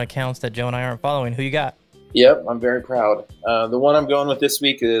down accounts that Joe and I aren't following. Who you got? Yep, I'm very proud. The one I'm going with this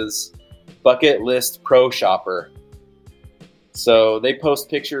week is Bucket List Pro Shopper. So they post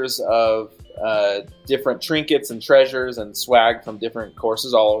pictures of different trinkets and treasures and swag from different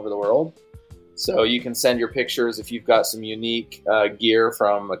courses all over the world. So you can send your pictures if you've got some unique gear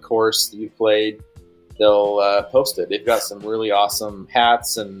from a course that you've played. They'll post it. They've got some really awesome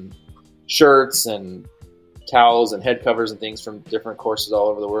hats and shirts and towels and head covers and things from different courses all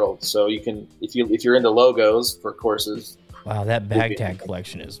over the world. So you can, if you're into logos for courses. Wow, that bag tag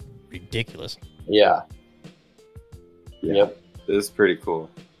collection is ridiculous. Yeah. Yep. This is pretty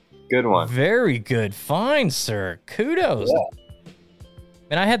cool. Good one. Very good find, sir. Kudos. Yeah.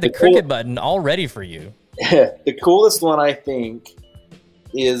 And I had the cricket button all ready for you. The coolest one, I think,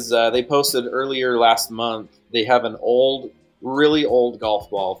 is they posted earlier last month. They have an really old golf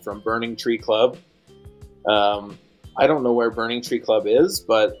ball from Burning Tree Club. I don't know where Burning Tree Club is,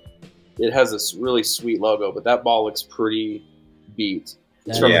 but it has this really sweet logo. But that ball looks pretty beat.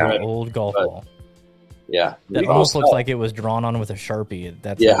 It's from an old golf ball. Yeah. That almost looks like it was drawn on with a Sharpie.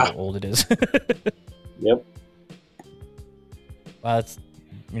 That's how old it is. Yep. Well, it's,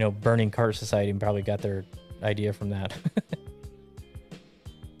 Burning Cart Society probably got their idea from that.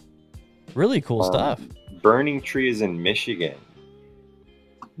 Really cool stuff. Burning Trees in Michigan.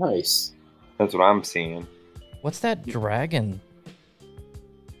 Nice. That's what I'm seeing. What's that dragon?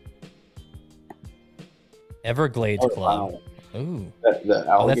 Everglades Club. Wow. Ooh.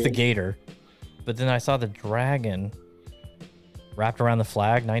 That's the gator. But then I saw the dragon wrapped around the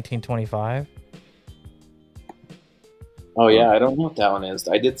flag, 1925. Oh, yeah. I don't know what that one is.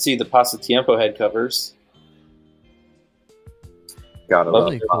 I did see the Pasatiempo head covers. Got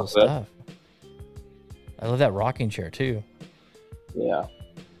really cool stuff. I love that rocking chair, too. Yeah.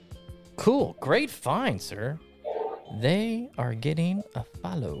 Cool. Great find, sir. They are getting a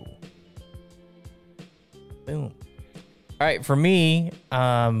follow. Boom. All right, for me,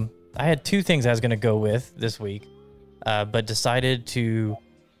 I had two things I was going to go with this week, but decided to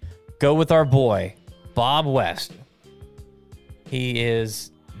go with our boy, Bob West. He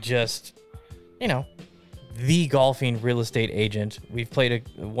is just, the golfing real estate agent. We've played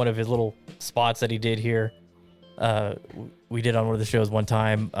one of his little spots that he did here. We did on one of the shows one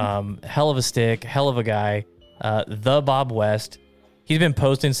time. Hell of a stick, hell of a guy. The Bob West. He's been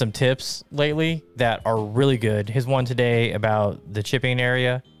posting some tips lately that are really good. His one today about the chipping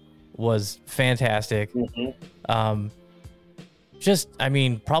area was fantastic. Mm-hmm.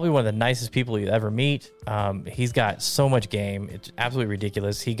 Probably one of the nicest people you ever meet. He's got so much game. It's absolutely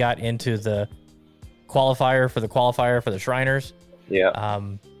ridiculous. He got into the qualifier for the Shriners. Yeah.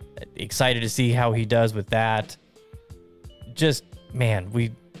 Excited to see how he does with that. Just, man,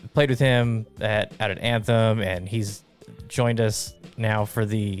 we played with him at an Anthem, and he's joined us now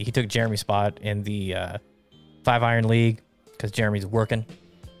he took Jeremy's spot in the 5-iron league because Jeremy's working.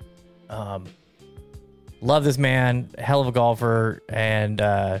 Love this man, hell of a golfer, and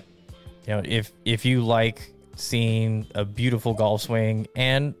if you like seeing a beautiful golf swing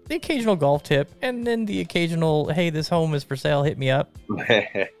and the occasional golf tip, and then the occasional, hey, this home is for sale, hit me up.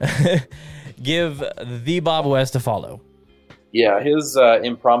 Give the Bob West a follow. Yeah, his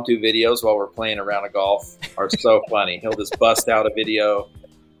impromptu videos while we're playing a round of golf are so funny. He'll just bust out a video,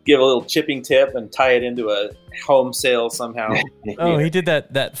 give a little chipping tip, and tie it into a home sale somehow. Oh, he did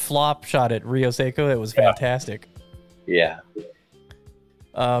that flop shot at Rio Seco. It was fantastic. Yeah.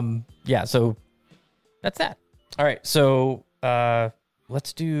 Yeah, so that's that. All right, so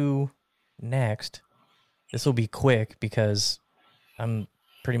let's do next. This will be quick because I'm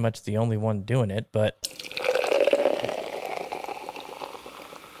pretty much the only one doing it, but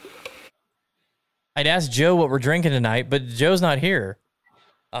I'd ask Joe what we're drinking tonight, but Joe's not here.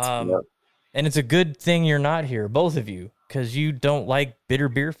 And it's a good thing you're not here, both of you, because you don't like bitter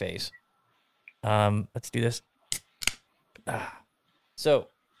beer face. Let's do this. So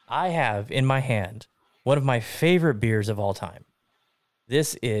I have in my hand one of my favorite beers of all time.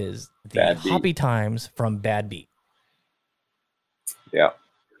 This is the Hoppy Times from Bad Beat. Yeah.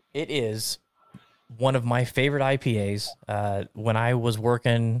 It is one of my favorite IPAs. When I was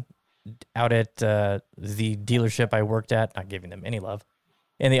working out at the dealership I worked at, not giving them any love,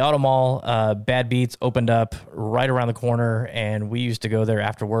 in the Auto Mall, Bad Beats opened up right around the corner, and we used to go there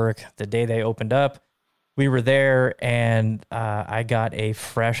after work. The day they opened up, we were there, and I got a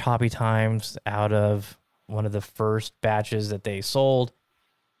fresh Hoppy Times out of one of the first batches that they sold.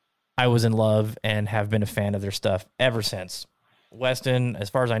 I was in love and have been a fan of their stuff ever since. Weston,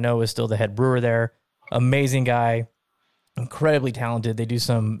 as far as I know, is still the head brewer there. Amazing guy, incredibly talented. They do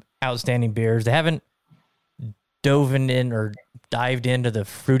some outstanding beers. They haven't dived into the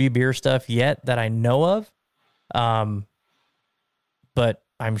fruity beer stuff yet that I know of. But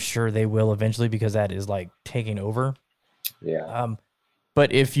I'm sure they will eventually because that is like taking over. Yeah.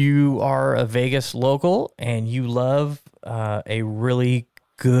 But if you are a Vegas local and you love a really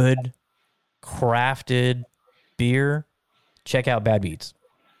good crafted beer, check out Bad Beats.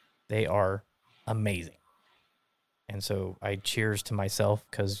 They are amazing. And so I cheers to myself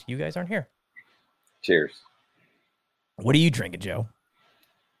because you guys aren't here. Cheers. What are you drinking, Joe?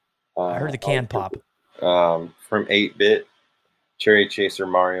 I heard the can pop. From 8-Bit, Cherry Chaser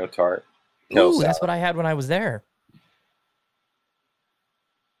Mario Tart. Ooh, that's what I had when I was there.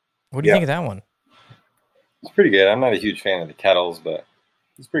 What do you think of that one? It's pretty good. I'm not a huge fan of the kettles, but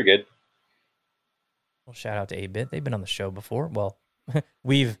it's pretty good. Well, shout out to 8-Bit. They've been on the show before. Well,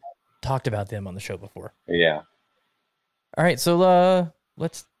 we've talked about them on the show before. Yeah. All right, so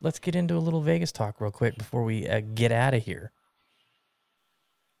let's get into a little Vegas talk real quick before we get out of here.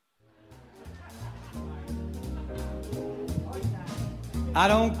 I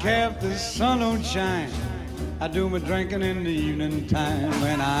don't care if the sun don't shine. I do my drinking in the evening time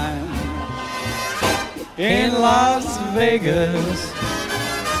when I'm in Las Vegas.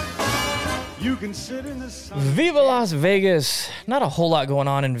 You can sit in the sun. Viva Las Vegas. Not a whole lot going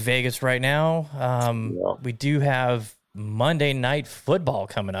on in Vegas right now. We do have Monday Night Football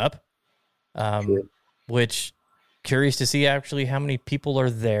coming up, which curious to see actually how many people are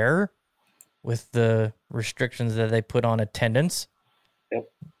there with the restrictions that they put on attendance. Yep.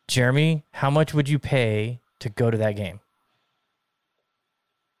 Jeremy, how much would you pay to go to that game?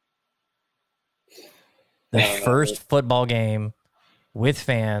 The first football game with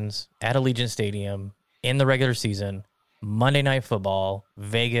fans at Allegiant Stadium in the regular season, Monday Night Football,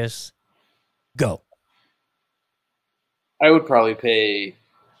 Vegas, go. I would probably pay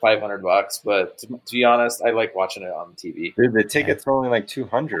 $500, but to be honest, I like watching it on TV. Dude, the tickets are only like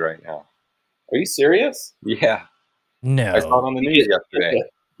 $200 right now. Are you serious? Yeah. No. I saw it on the news yesterday.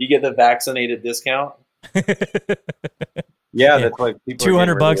 You get the vaccinated discount? Yeah, that's like people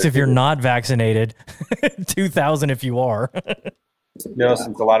 $200 if you're not vaccinated, $2,000 if you are.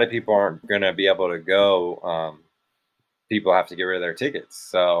 Since a lot of people aren't going to be able to go, people have to get rid of their tickets.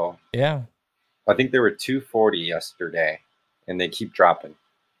 So yeah, I think there were $240 yesterday, and they keep dropping.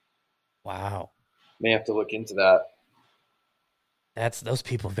 Wow, may have to look into that. Those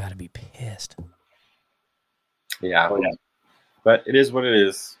people have got to be pissed. Yeah. Oh, yeah. But it is what it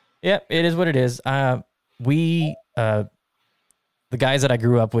is. Yeah, it is what it is. We, the guys that I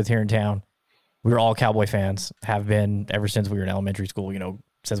grew up with here in town, we were all Cowboy fans, have been ever since we were in elementary school,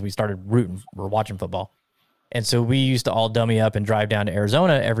 since we started rooting or watching football. And so we used to all dummy up and drive down to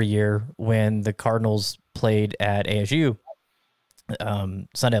Arizona every year when the Cardinals played at ASU, Sun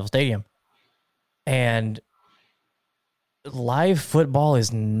Devil Stadium. And live football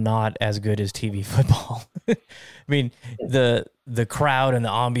is not as good as TV football. I mean, the crowd and the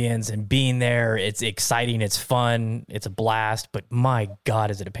ambience and being there, it's exciting, it's fun, it's a blast, but my God,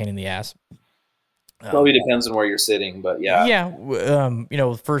 is it a pain in the ass. Probably depends on where you're sitting, but yeah.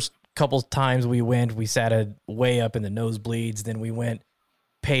 Yeah, first couple times we went, we sat way up in the nosebleeds, then we went,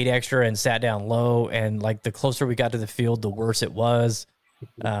 paid extra and sat down low, and like the closer we got to the field, the worse it was.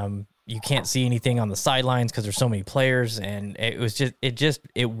 You can't see anything on the sidelines because there's so many players, and it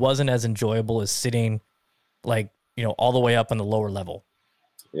wasn't as enjoyable as sitting all the way up on the lower level.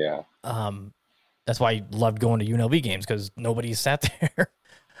 Yeah. That's why I loved going to UNLV games because nobody sat there.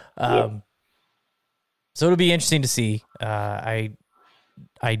 So it'll be interesting to see. I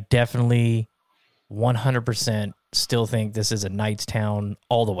definitely 100% still think this is a Knights town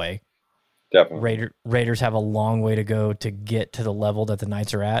all the way. Definitely. Raiders have a long way to go to get to the level that the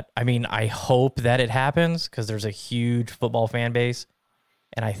Knights are at. I mean, I hope that it happens because there's a huge football fan base,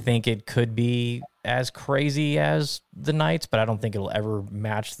 and I think it could be as crazy as the Knights, but I don't think it'll ever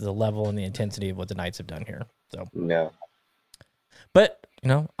match the level and the intensity of what the Knights have done here. So no. But,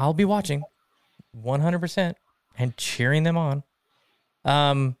 I'll be watching 100% and cheering them on.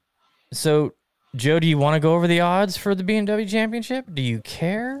 So, Joe, do you want to go over the odds for the BMW Championship? Do you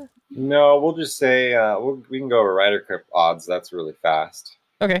care? No, we'll just say we can go over Ryder Cup odds. That's really fast.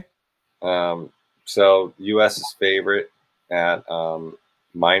 Okay. So U.S. is favorite at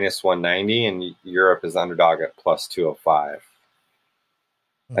minus 190, and Europe is underdog at plus 205.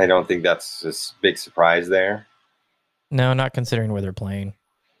 I don't think that's a big surprise there. No, not considering where they're playing.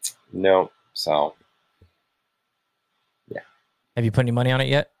 No, so yeah. Have you put any money on it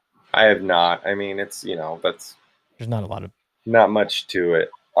yet? I have not. I mean, it's there's not much to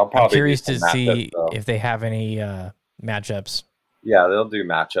it. I'm curious to see if they have any matchups. Yeah, they'll do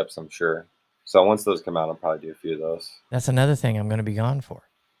matchups, I'm sure. So once those come out, I'll probably do a few of those. That's another thing I'm going to be gone for.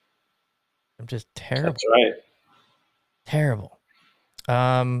 I'm just terrible. That's right. Terrible.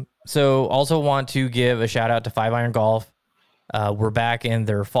 So also want to give a shout out to 5-Iron Golf. We're back in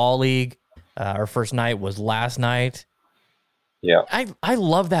their fall league. Our first night was last night. Yeah, I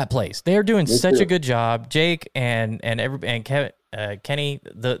love that place. They're doing such a good job. Jake and Kenny,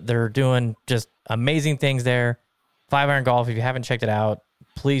 they're doing just amazing things there. 5-Iron Golf. If you haven't checked it out,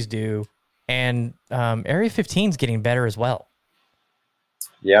 please do. And Area 15 is getting better as well.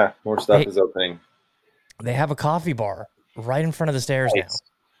 Yeah, more stuff is opening. They have a coffee bar right in front of the stairs now.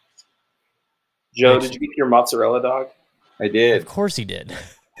 Joe, did you get your mozzarella dog? I did. Of course he did.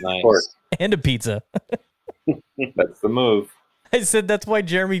 Nice. Of course. And a pizza. That's the move. I said that's why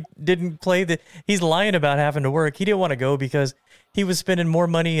Jeremy didn't play he's lying about having to work. He didn't want to go because he was spending more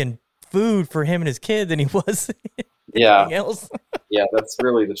money in food for him and his kid than he was anything else. Yeah, that's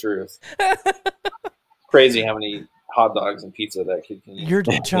really the truth. Crazy how many hot dogs and pizza that kid can eat. Your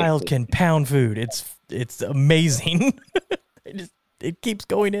child can pound food. It's amazing. It keeps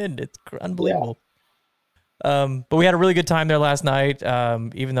going in. It's unbelievable. Yeah. But we had a really good time there last night.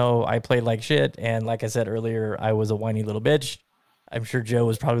 Even though I played like shit, and like I said earlier, I was a whiny little bitch. I'm sure Joe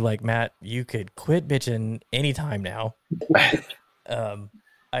was probably like, Matt, you could quit bitching anytime now.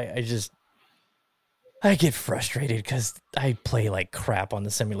 I get frustrated because I play like crap on the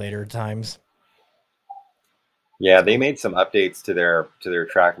simulator at times. Yeah, they made some updates to their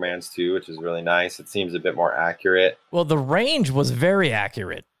TrackMans too, which is really nice. It seems a bit more accurate. Well, the range was very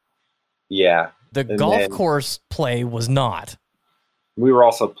accurate. Yeah. The golf course play was not. We were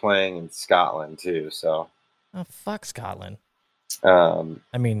also playing in Scotland too, so. Oh, fuck Scotland.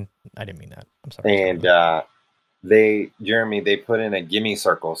 I mean, I didn't mean that. I'm sorry. And they put in a gimme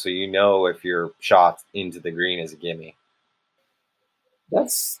circle, so you know if your shot into the green is a gimme.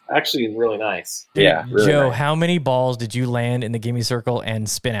 That's actually really nice. Dude, yeah, really Joe, nice. How many balls did you land in the gimme circle and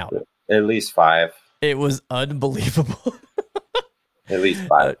spin out? At least 5. It was unbelievable. At least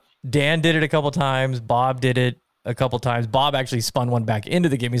 5. Dan did it a couple times. Bob did it a couple times. Bob actually spun one back into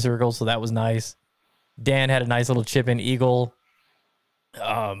the gimme circle, so that was nice. Dan had a nice little chip in eagle.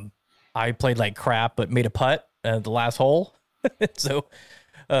 I played like crap, but made a putt at the last hole. So,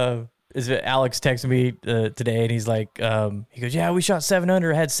 Alex texted me today, and he's like, he goes, "Yeah, we shot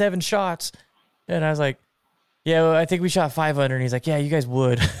 700. Had 7 shots," and I was like, "Yeah, well, I think we shot 500." And he's like, "Yeah, you guys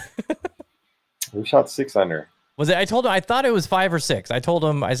would." We shot 600. Was it? I told him I thought it was 5 or 6. I told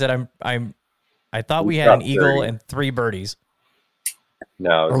him I said I thought we had an eagle 30. And 3 birdies.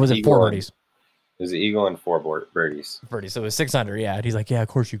 No, or was it 4 birdies? It was an eagle and 4 birdies. So it was 600. Yeah, and he's like, "Yeah, of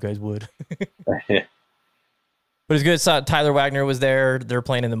course you guys would." But it's good. Saw Tyler Wagner was there. They're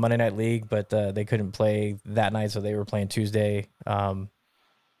playing in the Monday Night League, but they couldn't play that night, so they were playing Tuesday.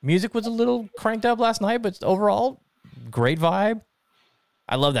 Music was a little cranked up last night, but overall, great vibe.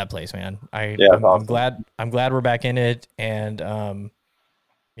 I love that place, man. I'm awesome. I'm glad we're back in it, and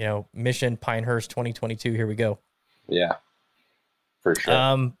Mission Pinehurst 2022. Here we go. Yeah, for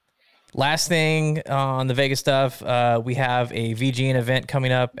sure. Last thing on the Vegas stuff, we have a VGN event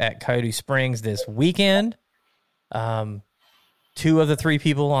coming up at Coyote Springs this weekend. 2 of the 3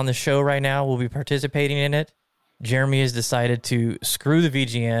 people on the show right now will be participating in it. Jeremy has decided to screw the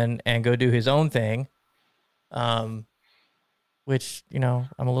VGN and go do his own thing. Which,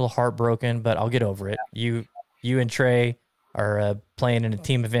 I'm a little heartbroken, but I'll get over it. You and Trey are playing in a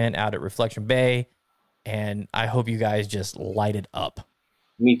team event out at Reflection Bay, and I hope you guys just light it up.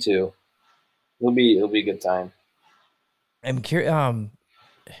 Me too. It'll be a good time. I'm curious.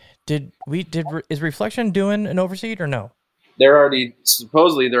 Is Reflection doing an overseed or no?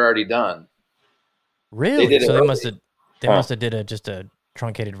 Supposedly they're already done. Really? So they must have did just a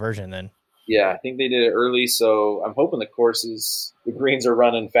truncated version then. Yeah, I think they did it early, so I'm hoping the greens are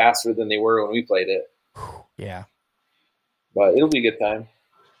running faster than they were when we played it. Yeah. But it'll be a good time.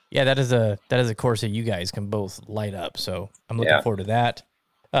 Yeah, that is a course that you guys can both light up, so I'm looking forward to that.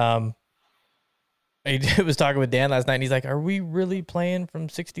 I was talking with Dan last night, and he's like, "Are we really playing from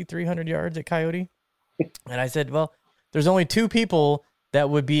 6,300 yards at Coyote?" And I said, "Well, there's only 2 people that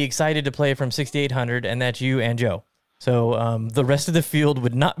would be excited to play from 6,800, and that's you and Joe. So the rest of the field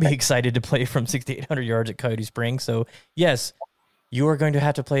would not be excited to play from 6,800 yards at Coyote Springs. So yes, you are going to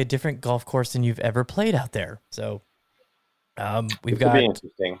have to play a different golf course than you've ever played out there. So we've got. Be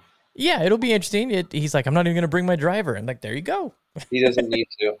interesting. Yeah, it'll be interesting. He's like, I'm not even going to bring my driver. And like, there you go. He doesn't need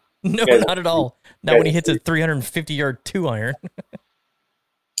to. No, not at all. Not when he hits a 350-yard 2-iron.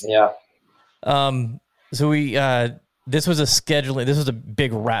 Yeah. So we this was a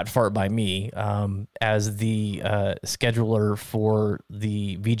big rat fart by me as the scheduler for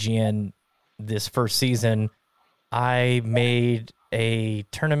the VGN this first season. I made a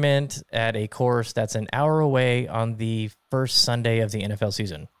tournament at a course that's an hour away on the first Sunday of the NFL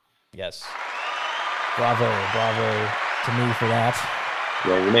season. Yes. Bravo to me for that.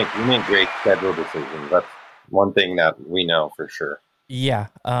 Yeah, you make great schedule decisions. That's one thing that we know for sure. Yeah.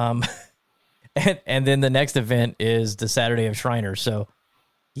 And then the next event is the Saturday of Shriners. So,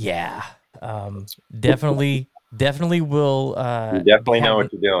 yeah, definitely will. You definitely know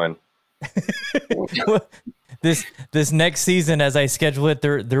what you're doing. This next season, as I schedule it,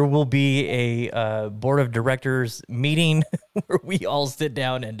 there will be a board of directors meeting where we all sit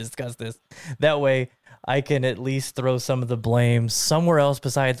down and discuss this. That way, I can at least throw some of the blame somewhere else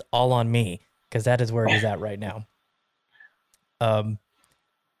besides all on me, because that is where it is at right now.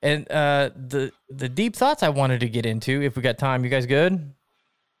 And the deep thoughts I wanted to get into, if we got time, you guys good?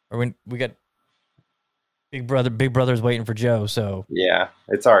 Or when we got Big Brother's waiting for Joe, so yeah,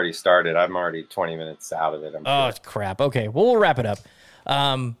 it's already started. I'm already 20 minutes out of it. Sure. Crap. Okay, well, we'll wrap it up.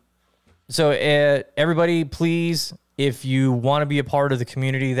 So everybody, please, if you want to be a part of the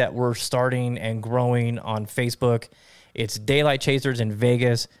community that we're starting and growing on Facebook, it's Daylight Chasers in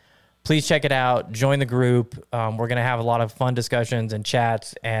Vegas. Please check it out. Join the group. We're going to have a lot of fun discussions and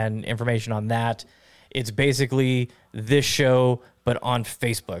chats and information on that. It's basically this show, but on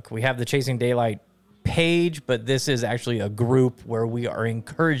Facebook. We have the Chasing Daylight page, but this is actually a group where we are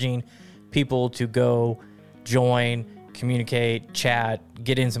encouraging people to go join, communicate, chat,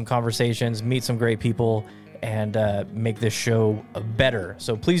 get in some conversations, meet some great people, and make this show better.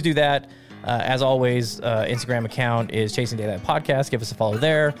 So please do that. As always, Instagram account is Chasing Daylight Podcast. Give us a follow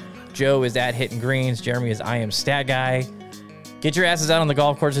there. Joe is at Hitting Greens. Jeremy is I Am Stat Guy. Get your asses out on the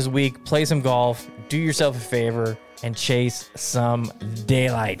golf course this week. Play some golf. Do yourself a favor and chase some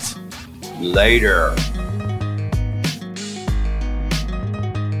daylight. Later.